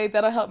 and that way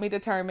that'll help me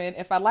determine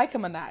if I like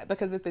him or not.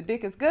 Because if the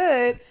dick is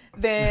good,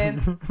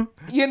 then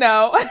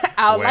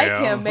I'll like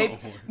him.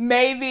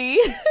 Maybe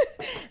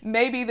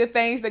the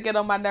things that get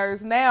on my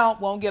nerves now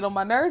won't get on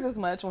my nerves as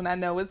much when I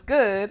know it's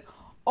good.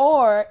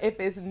 Or if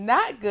it's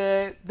not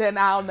good, then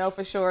I'll know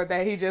for sure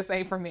that he just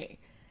ain't for me.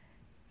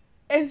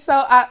 And so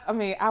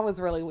I was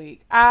really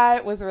weak.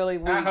 I was really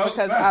weak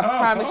because so. I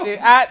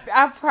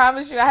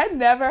promise you, I had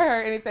never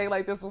heard anything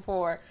like this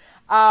before.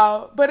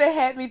 But it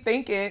had me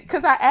thinking,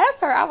 because I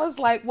asked her, I was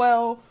like,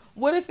 well,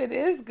 what if it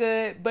is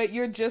good, but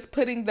you're just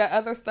putting the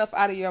other stuff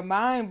out of your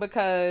mind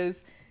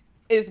because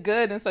it's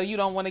good, and so you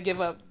don't want to give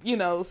up,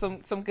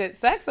 some good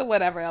sex or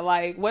whatever.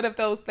 Like, what if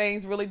those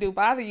things really do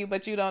bother you,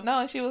 but you don't know?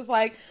 And she was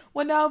like,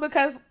 well, no,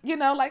 because,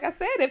 like I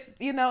said, if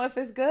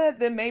it's good,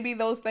 then maybe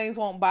those things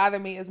won't bother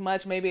me as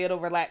much. Maybe it'll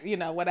relax,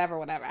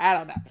 whatever. I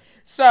don't know.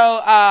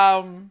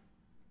 So,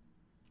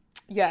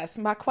 yes,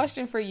 my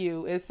question for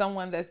you is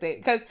someone that's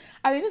dating, because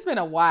it's been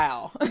a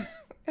while.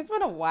 It's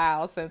been a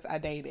while since I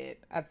dated,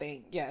 I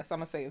think. Yes, I'm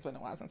going to say it's been a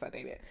while since I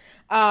dated.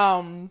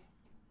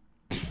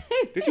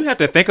 Did you have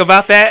to think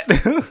about that?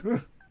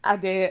 I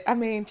did.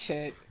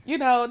 Shit.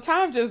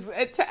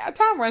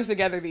 Time runs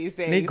together these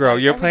days. Negro,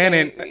 like,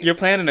 you're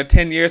planning a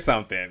 10-year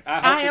something.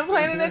 I am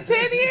planning a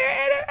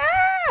 10-year.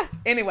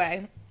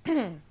 Anyway,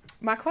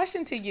 my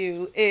question to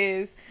you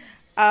is,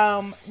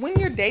 when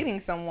you're dating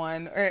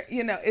someone, or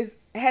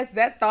has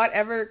that thought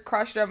ever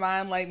crossed your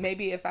mind? Like,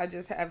 maybe if I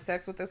just have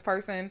sex with this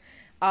person,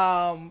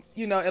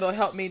 it'll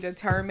help me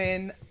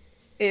determine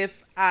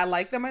if I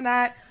like them or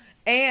not.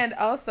 And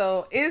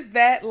also, is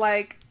that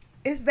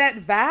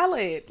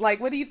valid? Like,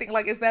 what do you think?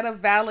 Like, is that a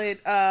valid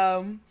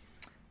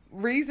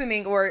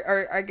reasoning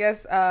or I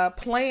guess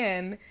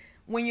plan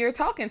when you're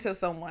talking to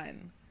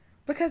someone?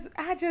 Because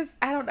I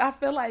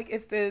feel like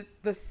if the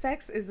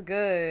sex is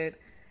good,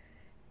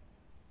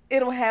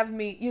 it'll have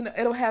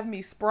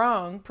me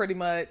sprung pretty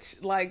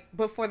much, like,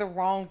 but for the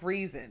wrong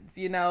reasons,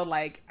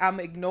 like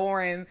I'm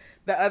ignoring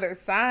the other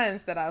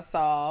signs that I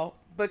saw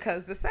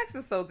because the sex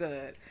is so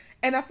good.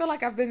 And I feel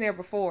like I've been there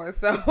before,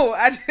 so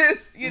I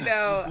just,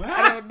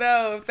 I don't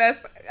know if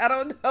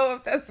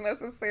that's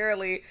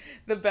necessarily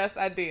the best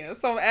idea.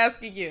 So I'm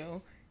asking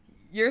you,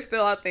 you're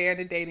still out there in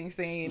the dating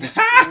scene.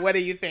 What do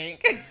you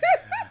think?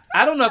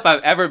 I don't know if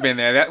I've ever been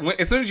there.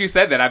 As soon as you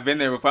said that, I've been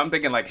there before. I'm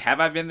thinking, like, have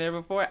I been there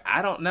before?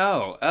 I don't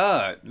know.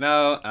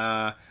 No.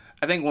 I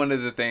think one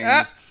of the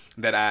things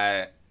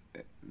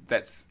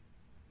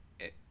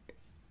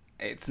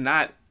it's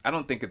not I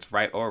don't think it's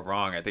right or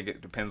wrong. I think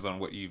it depends on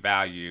what you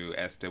value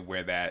as to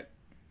where that.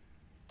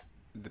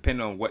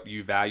 Depending on what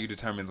you value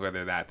determines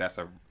whether that's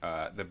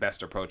the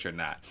best approach or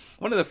not.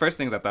 One of the first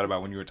things I thought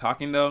about when you were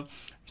talking though,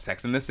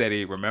 Sex in the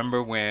City.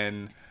 Remember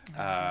when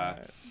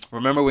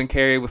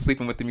Carrie was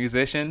sleeping with the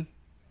musician?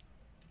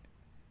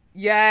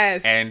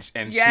 Yes. And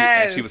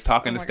she was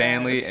talking to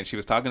Stanley, and she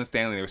was talking to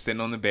Stanley. They were sitting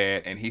on the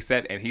bed, and he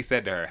said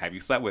to her, "Have you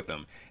slept with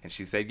him?" And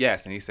she said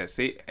yes. And he said,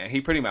 "See," and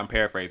he pretty much, I'm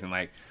paraphrasing,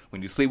 like,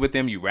 when you sleep with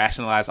them, you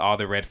rationalize all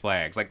the red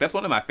flags. Like, that's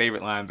one of my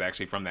favorite lines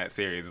actually from that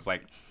series. It's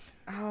like,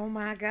 oh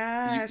my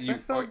gosh,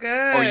 that's so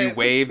good. Or you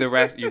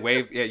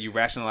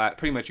rationalize.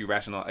 Pretty much, you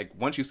rationalize. Like,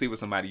 once you sleep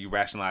with somebody, you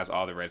rationalize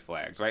all the red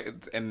flags, right?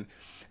 And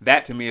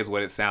that to me is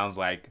what it sounds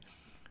like.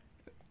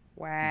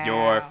 Wow.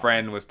 Your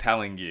friend was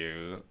telling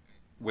you,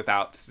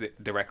 without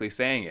directly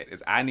saying it,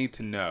 is I need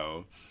to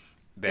know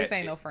that this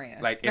ain't no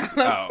friend. Like,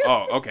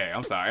 okay,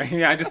 I'm sorry.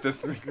 Yeah, I just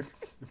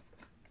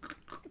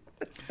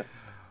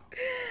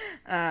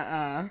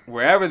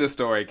wherever the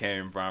story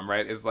came from,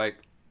 right? It's like,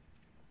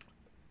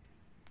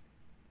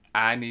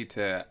 I need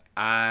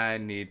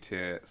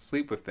to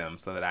sleep with them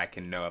so that I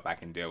can know if I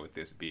can deal with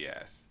this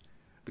BS.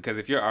 Because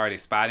if you're already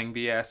spotting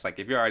BS, like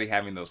if you're already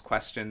having those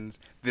questions,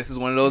 this is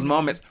one of those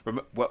moments.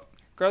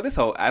 Girl, this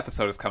whole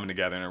episode is coming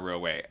together in a real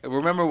way.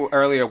 Remember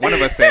earlier, one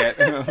of us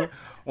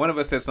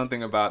said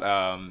something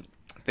about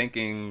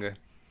making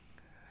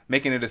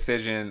a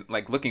decision,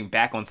 like looking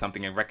back on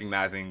something and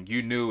recognizing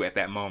you knew at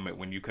that moment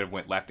when you could have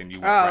went left and you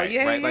went right.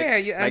 Yeah, right?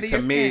 Like, yeah. Like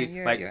to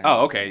me,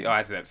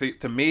 I see that. See,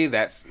 to me,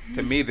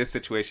 this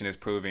situation is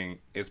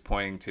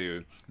pointing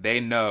to, they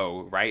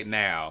know right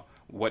now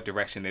what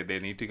direction they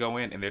need to go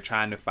in, and they're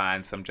trying to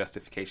find some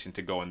justification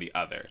to go in the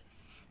other.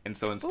 And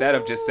so instead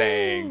of just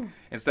saying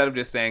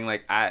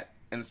like,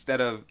 instead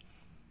of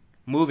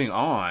moving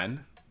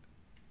on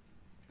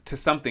to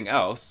something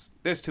else,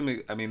 there's too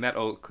many. I mean, that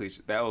old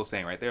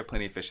saying, right? There are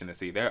plenty of fish in the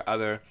sea. There are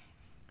other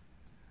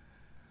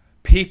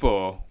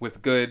people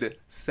with good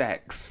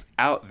sex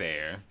out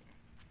there.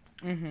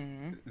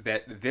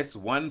 That this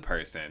one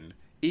person,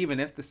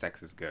 even if the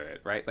sex is good,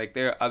 right? Like,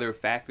 there are other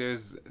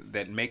factors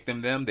that make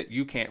them that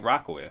you can't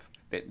rock with,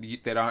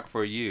 that aren't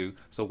for you.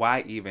 So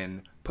why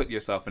even put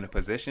yourself in a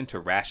position to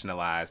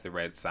rationalize the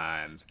red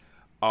signs,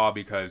 all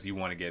because you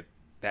want to get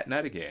that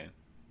nut again,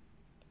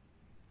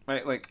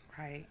 right? Like,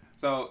 right.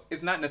 So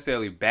it's not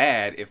necessarily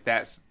bad if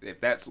that's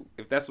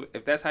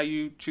how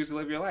you choose to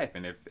live your life,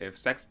 and if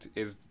sex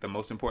is the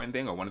most important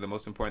thing or one of the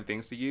most important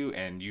things to you,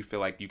 and you feel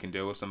like you can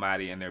deal with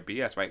somebody and their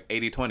BS, right?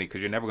 80-20,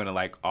 because you're never going to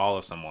like all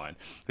of someone.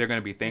 There are going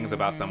to be things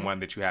about someone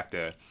that you have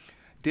to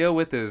deal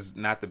with, is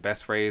not the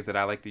best phrase that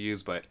I like to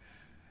use, but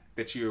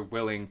that you're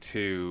willing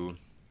to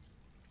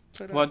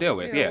deal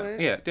with.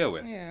 Deal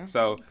with. Yeah.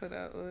 So put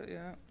up with,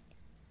 yeah.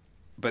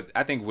 But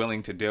I think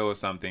willing to deal with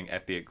something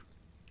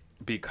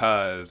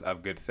because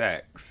of good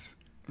sex.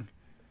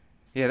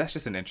 Yeah, that's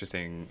just an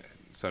interesting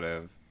sort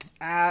of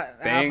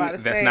thing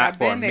that's not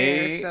for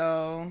me.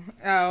 So,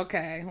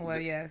 okay. Well,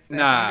 yes.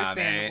 That's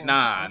understandable.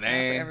 Not for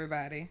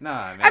everybody.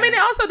 Man. I mean, it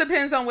also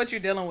depends on what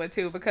you're dealing with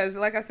too, because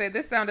like I said,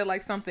 this sounded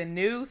like something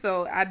new.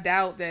 So I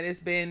doubt that it's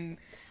been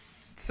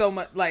so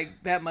much like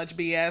that much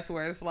BS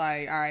where it's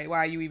like, all right, why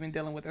are you even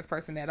dealing with this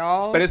person at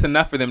all? But it's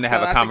enough for them to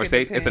have a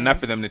conversation. It's enough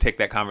for them to take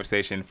that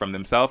conversation from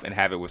themselves and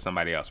have it with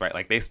somebody else, right?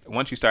 Like,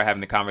 once you start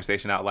having the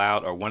conversation out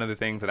loud, or one of the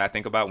things that I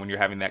think about when you're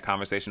having that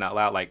conversation out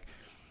loud, like,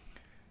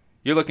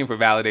 you're looking for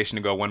validation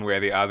to go one way or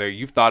the other.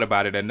 You've thought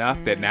about it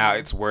enough that now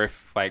it's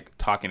worth like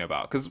talking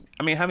about. Because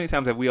I mean, how many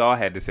times have we all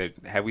have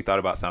we thought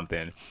about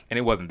something and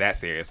it wasn't that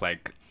serious?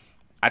 Like,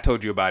 I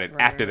told you about it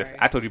I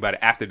told you about it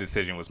after the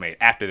decision was made,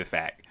 after the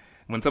fact.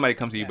 When somebody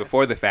comes to you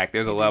before the fact,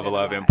 there's a level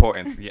of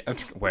importance. Yeah,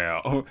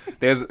 well,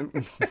 there's,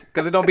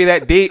 because it don't be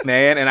that deep,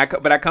 man.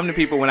 But I come to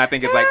people when I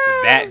think it's like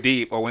that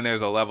deep, or when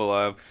there's a level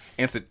of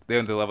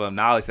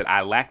knowledge that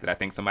I lack that I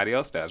think somebody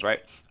else does, right?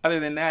 Other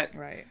than that,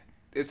 right.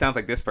 It sounds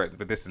like this person,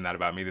 but this is not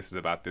about me. This is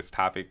about this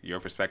topic, your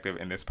perspective,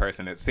 and this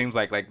person. It seems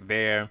like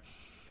there's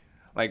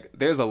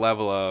a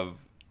level of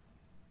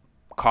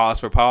cause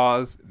for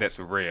pause that's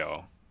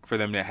real for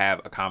them to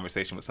have a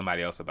conversation with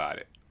somebody else about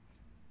it.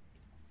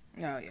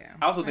 Oh, yeah.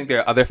 I also think there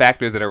are other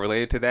factors that are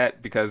related to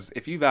that, because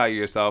if you value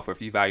yourself, or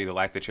if you value the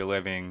life that you're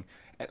living,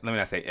 let me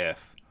not say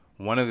if,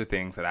 one of the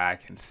things that I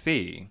can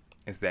see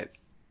is that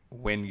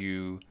when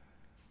you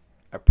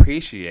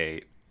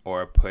appreciate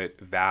or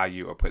put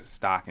value or put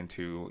stock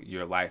into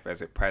your life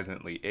as it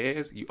presently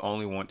is, you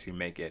only want to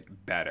make it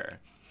better.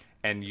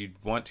 And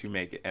you'd want to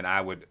make it, and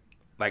I would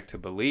like to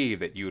believe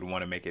that you would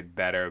want to make it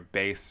better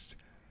based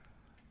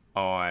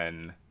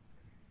on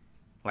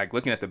like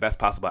looking at the best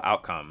possible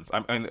outcomes.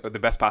 I mean, the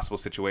best possible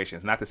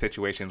situations, not the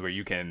situations where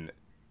you can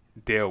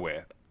deal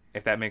with,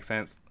 if that makes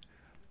sense.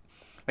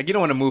 Like, you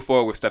don't want to move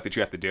forward with stuff that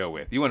you have to deal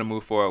with. You want to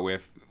move forward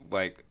with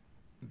like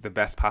the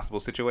best possible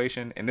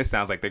situation. And this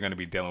sounds like they're going to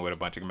be dealing with a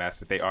bunch of mess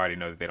that they already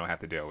know that they don't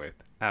have to deal with.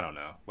 I don't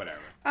know. Whatever.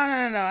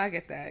 Oh, no. I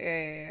get that.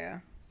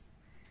 Yeah.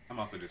 I'm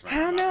also just I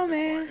don't know,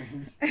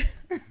 man.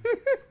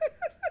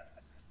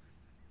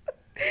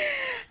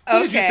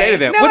 What did you say to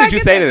them? What did you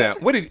say to them?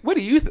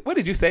 What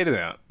did you say to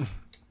them?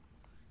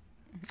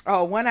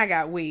 Oh, when I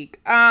got weak.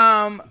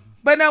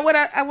 But no, what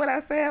I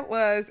said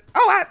was,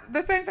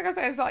 the same thing I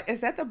said. It's like,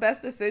 is that the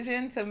best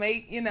decision to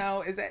make? You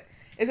know, is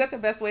that the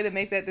best way to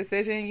make that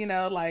decision? You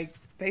know, like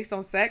based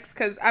on sex?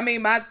 Because I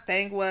mean, my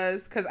thing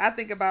was, because I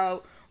think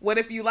about what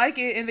if you like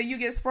it and then you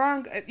get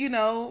sprung, you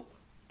know,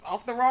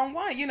 off the wrong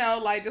one. You know,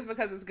 like just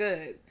because it's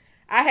good.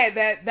 I had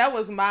that. That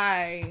was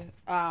my,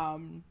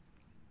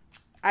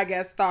 I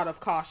guess, thought of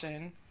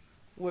caution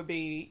would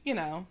be, you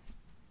know.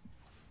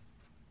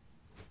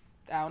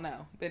 I don't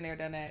know. Been there,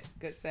 done that.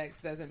 Good sex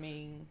doesn't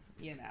mean,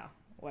 you know,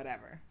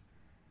 whatever.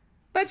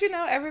 But, you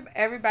know,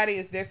 everybody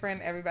is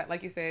different. Everybody,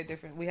 like you said,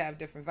 different. We have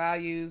different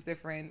values,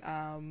 different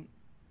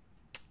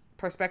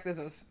perspectives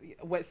of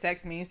what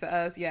sex means to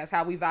us. Yes,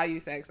 how we value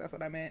sex. That's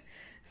what I meant.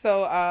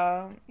 So,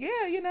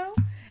 yeah, you know.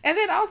 And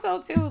then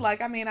also, too,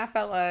 like, I mean, I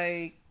felt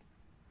like,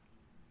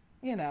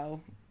 you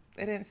know,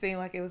 it didn't seem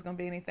like it was going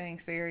to be anything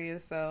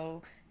serious.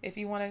 So, if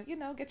you want to, you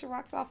know, get your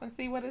rocks off and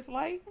see what it's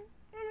like,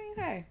 I mean,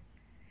 hey.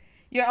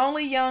 You're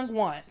only young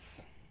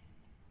once.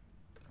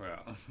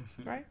 Well.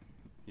 Right?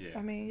 Yeah.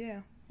 I mean, yeah.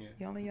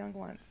 You're only young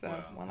once. So,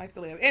 one life to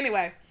live.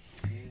 Anyway.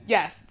 Yeah.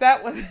 Yes,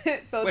 that was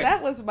it. So,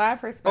 that was my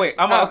perspective.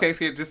 Oh, wait. Okay,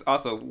 so just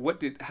also,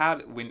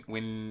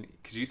 when,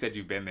 because you said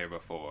you've been there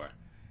before.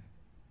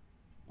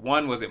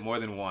 One, was it more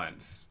than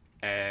once?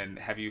 And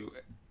have you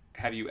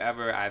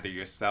ever, either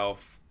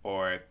yourself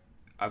or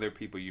other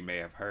people you may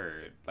have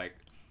heard, like,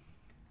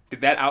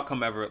 did that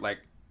outcome ever, like,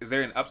 is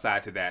there an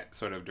upside to that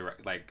sort of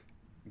direct, like,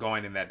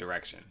 going in that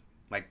direction?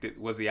 Like,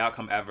 was the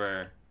outcome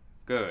ever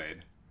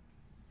good?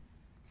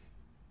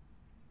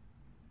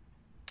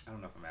 I don't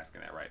know if I'm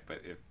asking that right,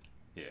 but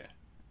yeah.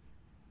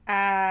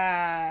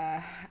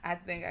 I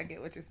think I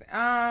get what you're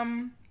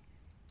saying.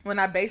 When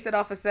I based it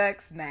off of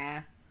sex,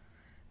 nah.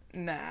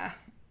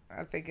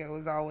 I think it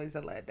was always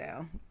a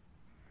letdown.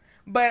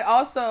 But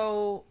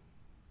also,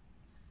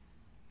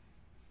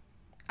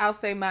 I'll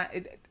say my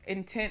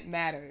intent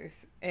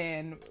matters,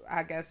 and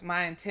I guess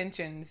my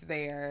intentions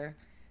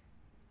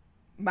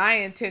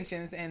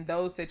in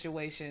those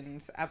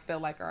situations, I feel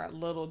like are a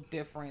little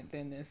different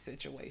than this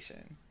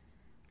situation.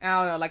 I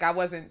don't know. Like I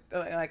wasn't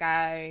like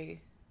I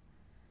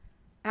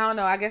don't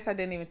know. I guess I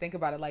didn't even think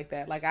about it like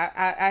that. Like I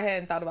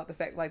hadn't thought about the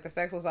sex. Like the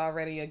sex was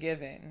already a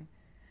given,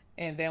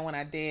 and then when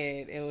I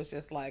did, it was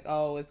just like,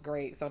 oh, it's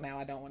great. So now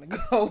I don't want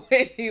to go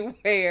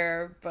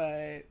anywhere.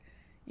 But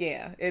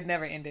yeah, it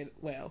never ended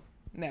well.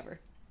 Never.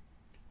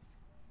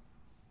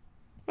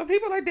 But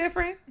people are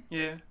different.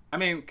 Yeah. I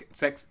mean,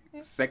 sex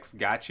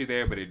got you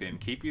there, but it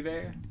didn't keep you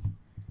there.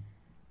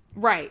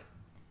 Right.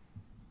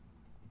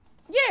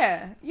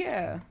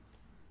 Yeah.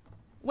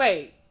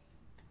 Wait.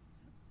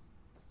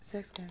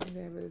 Sex got me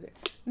there, but is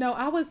it? No,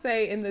 I would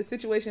say in the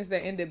situations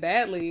that ended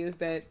badly is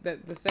that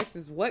the sex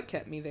is what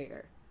kept me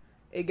there.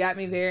 It got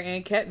me there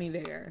and kept me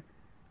there.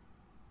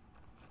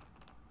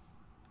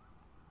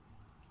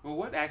 Well,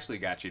 what actually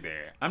got you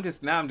there? I'm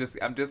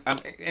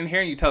and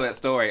hearing you tell that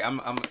story,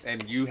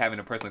 and you having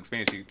a personal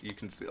experience, you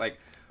can see, like,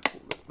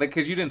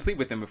 because you didn't sleep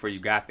with them before you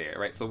got there,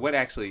 right? So what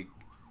actually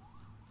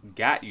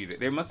got you there?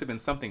 There must have been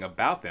something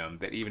about them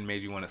that even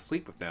made you want to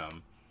sleep with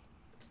them.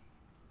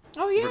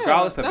 Oh yeah,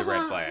 regardless of the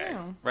red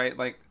flags, right?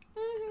 Like,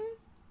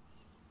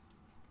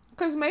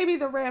 because maybe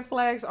the red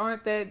flags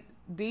aren't that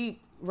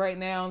deep right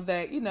now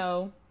that, you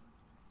know,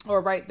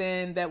 or right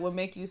then that would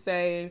make you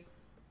say,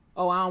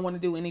 oh, I don't want to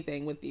do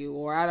anything with you,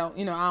 or I don't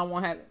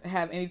want to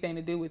have anything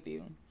to do with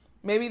you.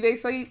 Maybe they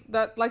say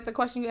that, like the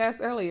question you asked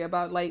earlier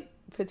about like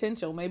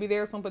potential. Maybe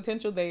there's some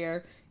potential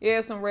there. Yeah,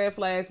 some red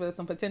flags, but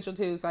some potential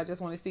too. So I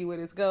just want to see where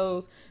this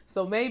goes.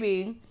 So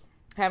maybe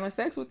having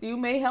sex with you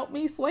may help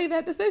me sway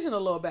that decision a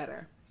little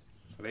better.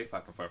 So they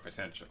fucking for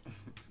potential.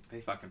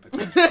 They fucking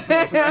potential.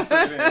 That's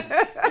what it is.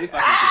 They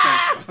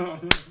fucking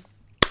potential.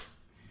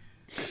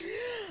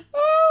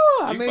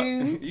 Oh, I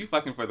mean, you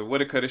fucking for the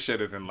woulda, coulda,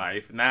 shouldas in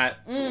life, not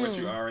what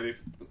you already.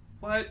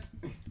 What?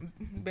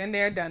 Been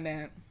there, done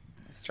that.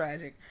 It's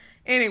tragic.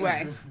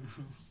 Anyway,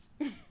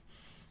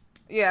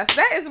 yes,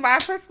 that is my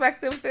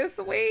perspective this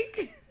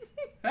week.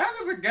 That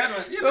was a good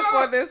one.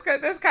 Before this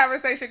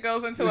conversation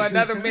goes into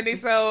another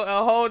mini-sode,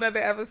 a whole nother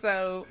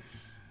episode.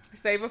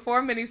 Save it for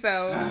a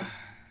mini-sode.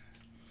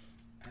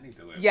 I need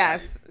to live.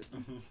 Yes.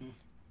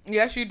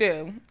 Yes, you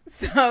do.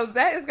 So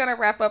that is going to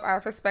wrap up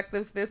our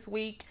perspectives this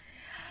week.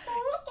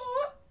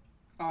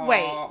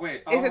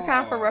 Wait. Is it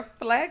time for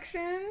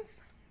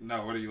reflections?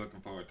 No, what are you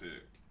looking forward to?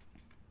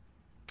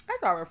 I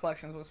thought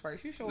reflections was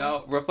first. You sure?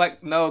 No,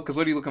 because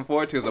what are you looking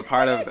forward to is a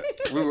part of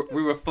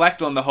we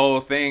reflect on the whole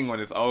thing when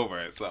it's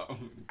over. So. All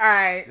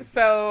right.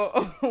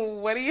 So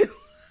what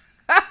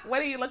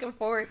are you looking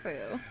forward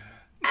to?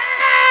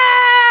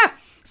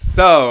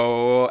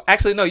 So,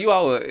 actually, no, you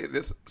all.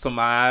 So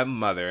my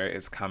mother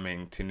is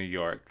coming to New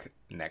York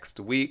next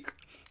week.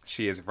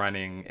 She is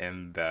running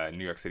in the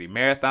New York City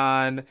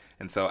Marathon,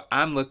 and so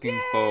I'm looking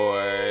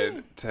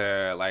forward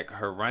to like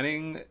her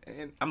running.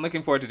 I'm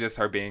looking forward to just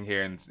her being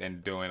here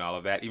and doing all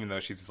of that. Even though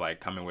she's just like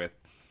coming with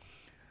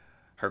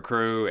her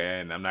crew,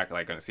 and I'm not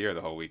like going to see her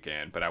the whole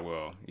weekend, but I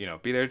will,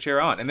 be there to cheer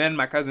her on. And then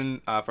my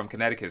cousin from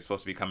Connecticut is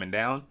supposed to be coming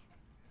down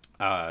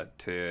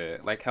to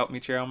like help me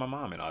cheer on my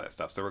mom and all that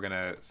stuff. So we're going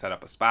to set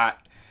up a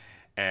spot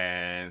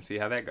and see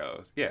how that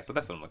goes. Yeah, so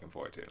that's what I'm looking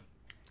forward to.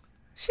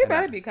 She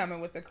better be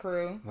coming with the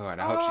crew. Lord,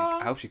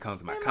 I hope she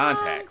comes with my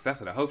contacts. That's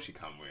what I hope she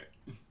come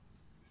with.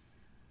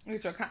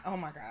 With your oh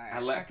my God. I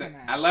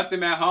left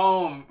them at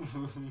home.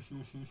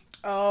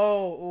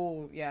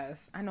 Oh,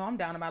 yes. I know I'm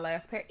down to my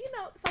last pair.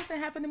 Something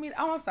happened to me.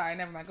 Oh, I'm sorry.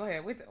 Never mind. Go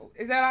ahead.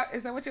 Is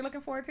that what you're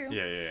looking forward to?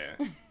 Yeah.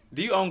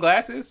 Do you own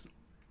glasses?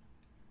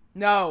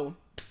 No.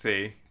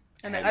 See?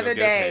 And the other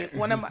day,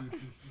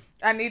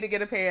 I need to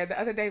get a pair. The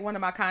other day, one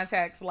of my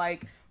contacts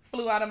like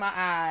flew out of my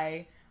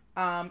eye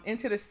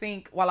into the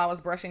sink while I was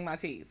brushing my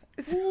teeth.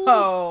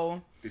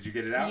 So. Did you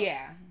get it out?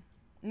 Yeah.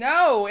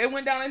 No, it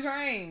went down the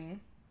drain.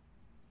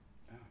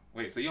 Oh,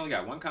 wait, so you only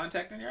got one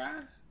contact in your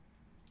eye?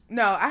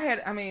 No,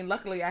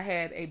 luckily I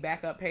had a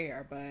backup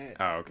pair,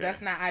 but okay.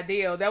 That's not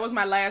ideal. That was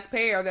my last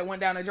pair that went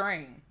down the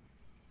drain.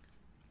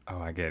 Oh,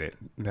 I get it.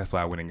 That's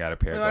why I went and got a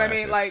pair of glasses.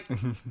 You know what I mean?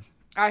 Like,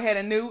 I had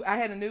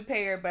a new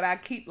pair, but I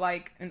keep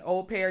like an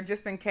old pair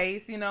just in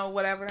case,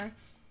 whatever.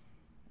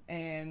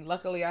 And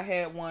luckily I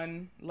had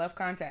one left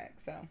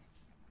contact, so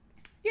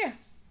yeah.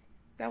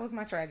 That was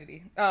my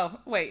tragedy. Oh,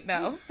 wait,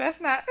 no.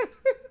 That's not.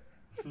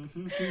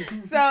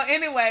 So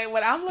anyway,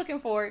 what I'm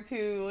looking forward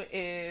to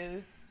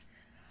is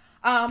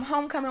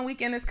homecoming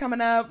weekend is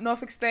coming up.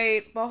 Norfolk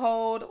State,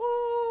 behold.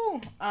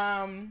 Ooh.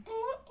 I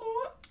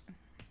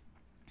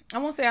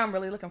won't say I'm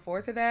really looking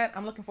forward to that.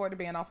 I'm looking forward to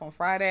being off on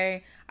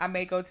Friday. I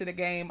may go to the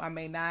game. I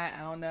may not.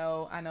 I don't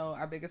know. I know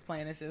our biggest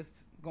plan is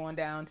just going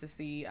down to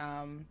see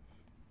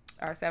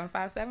our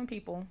 757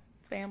 people,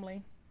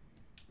 family.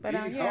 But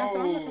yeah,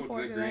 so I'm looking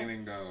forward to that. The green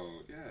and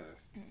gold,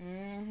 yes.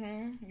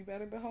 Mm-hmm. You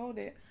better behold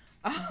it.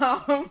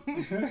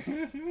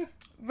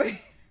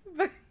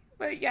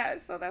 But yeah,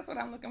 so that's what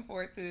I'm looking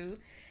forward to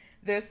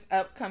this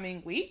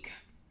upcoming week.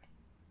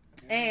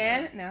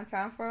 Yes. And now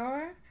time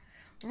for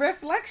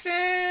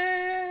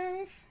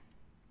reflections.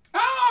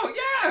 Oh,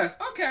 yes.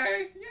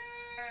 Okay.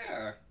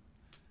 Yeah.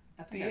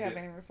 Do you have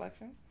any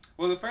reflections?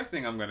 Well, the first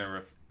thing I'm going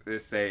to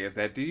say is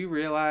that do you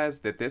realize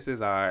that this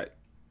is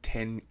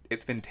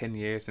it's been 10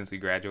 years since we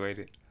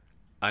graduated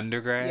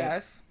undergrad?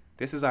 Yes.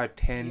 This is our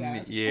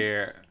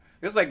 10-year.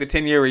 This is like the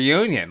 10-year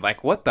reunion.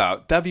 Like, what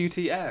the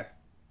WTF?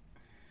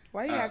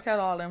 Why you gotta tell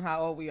all them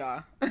how old we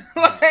are?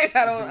 Like,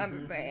 I don't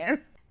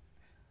understand.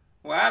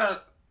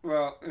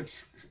 Well,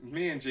 it's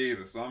me and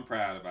Jesus, so I'm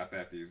proud about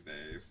that these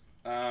days.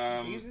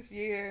 Jesus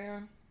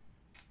year.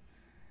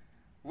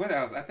 What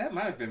else? That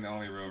might have been the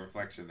only real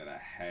reflection that I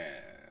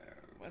had.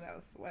 What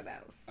else?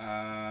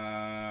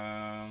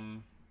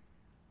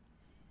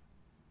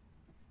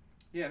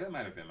 Yeah, that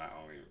might have been my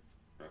only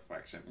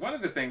reflection. One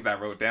of the things I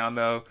wrote down,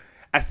 though,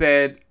 I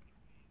said,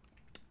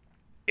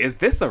 is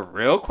this a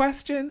real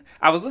question?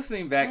 I was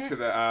listening back to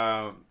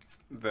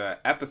the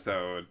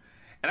episode,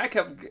 and I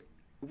kept,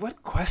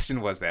 what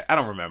question was that? I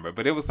don't remember,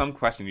 but it was some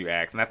question you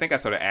asked, and I think I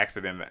sort of asked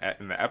it in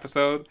the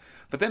episode.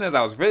 But then as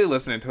I was really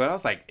listening to it, I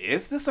was like,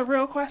 is this a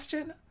real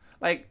question?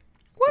 Like,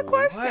 what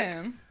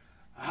question?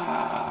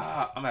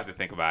 I'm gonna have to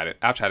think about it.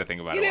 I'll try to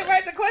think about it. You didn't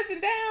write the question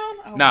down?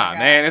 Oh nah,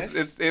 man,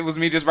 it was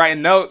me just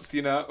writing notes,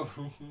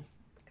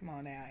 Come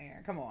on now,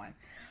 Aaron. Come on.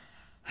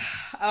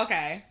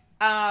 Okay.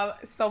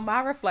 So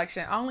my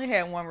reflection, I only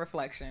had one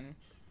reflection.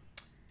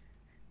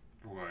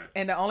 What?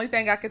 And the only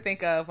thing I could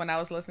think of when I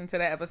was listening to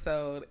that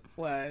episode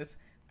was,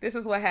 this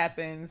is what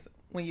happens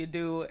when you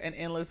do an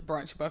endless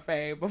brunch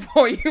buffet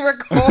before you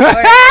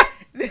record.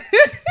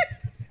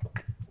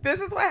 This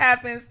is what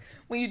happens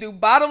when you do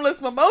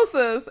bottomless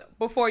mimosas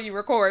before you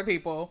record,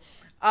 people.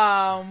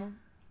 But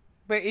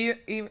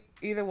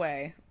either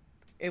way,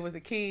 it was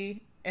a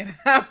key, and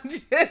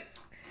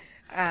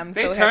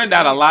they turned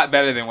out a lot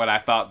better than what I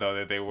thought, though,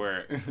 that they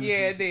were.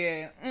 Yeah, it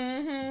did.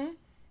 Mm-hmm.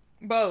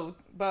 Both.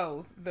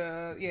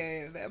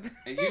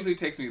 It usually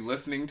takes me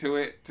listening to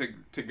it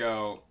to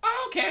go,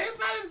 oh, okay, it's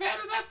not as bad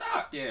as I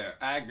thought. Yeah,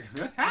 I agree.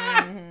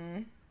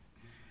 Mm-hmm.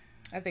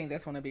 I think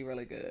that's going to be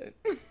really good.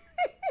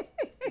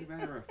 You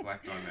better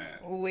reflect on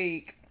that.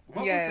 Week.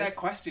 What was that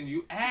question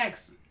you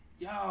asked?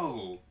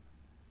 Yo.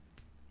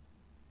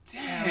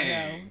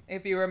 Dang.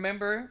 If you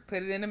remember,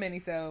 put it in a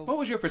mini-sode. What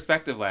was your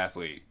perspective last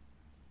week?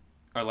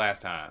 Or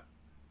last time?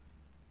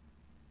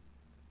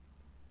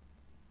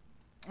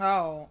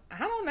 Oh, I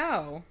don't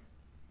know.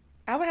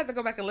 I would have to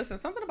go back and listen.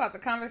 Something about the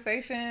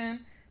conversation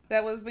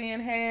that was being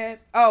had.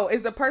 Oh,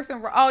 is the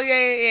person... Oh,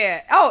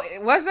 yeah. Oh,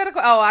 was that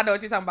I know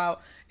what you're talking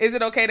about. Is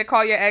it okay to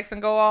call your ex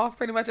and go off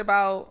pretty much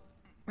about...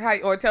 how,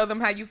 or tell them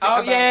how you feel?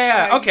 Oh,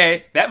 yeah.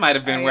 Okay. That might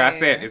have been where I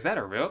said, is that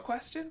a real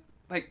question?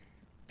 Like...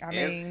 I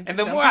mean, and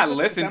the more I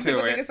listen to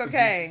it, think it's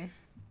okay.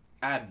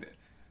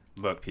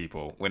 Look,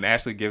 people, when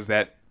Ashley gives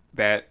that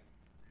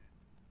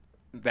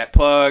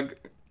plug,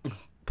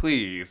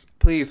 please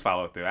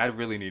follow through. I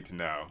really need to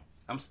know.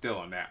 I'm still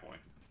on that one.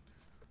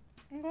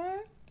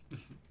 What?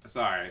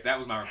 Sorry, that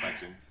was my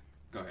reflection.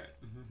 Go ahead.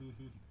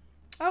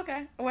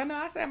 Okay. Well, no,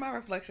 I said my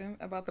reflection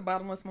about the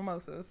bottomless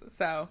mimosas.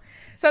 So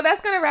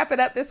that's going to wrap it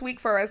up this week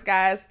for us,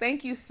 guys.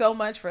 Thank you so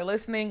much for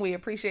listening. We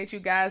appreciate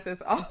you guys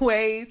as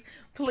always.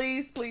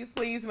 Please, please,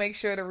 please make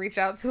sure to reach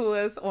out to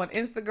us on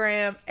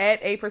Instagram at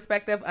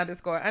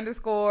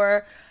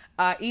 @aperspective__.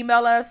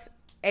 Email us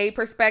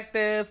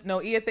aperspective,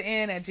 no E at the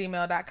end,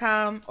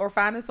 @gmail.com, or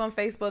find us on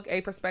Facebook,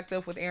 A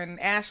Perspective with Aaron and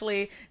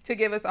Ashley, to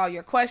give us all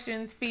your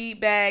questions,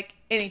 feedback,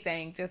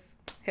 anything. Just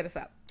hit us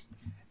up.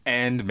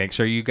 And make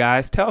sure you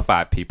guys tell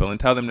 5 people and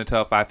tell them to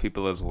tell 5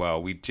 people as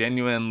well. We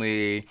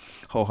genuinely,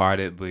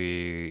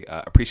 wholeheartedly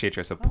appreciate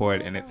your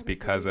support, and it's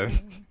because of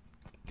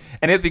you,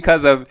 and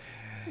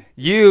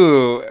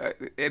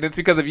it's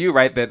because of you,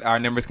 right, that our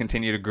numbers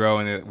continue to grow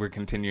and that we're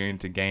continuing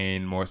to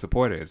gain more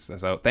supporters.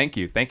 So thank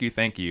you.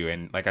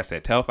 And like I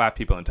said, tell 5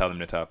 people and tell them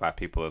to tell 5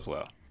 people as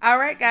well. All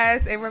right,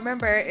 guys. And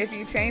remember, if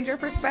you change your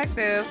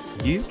perspective,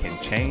 you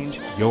can change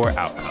your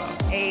outcome.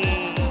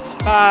 Hey.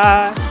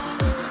 Bye.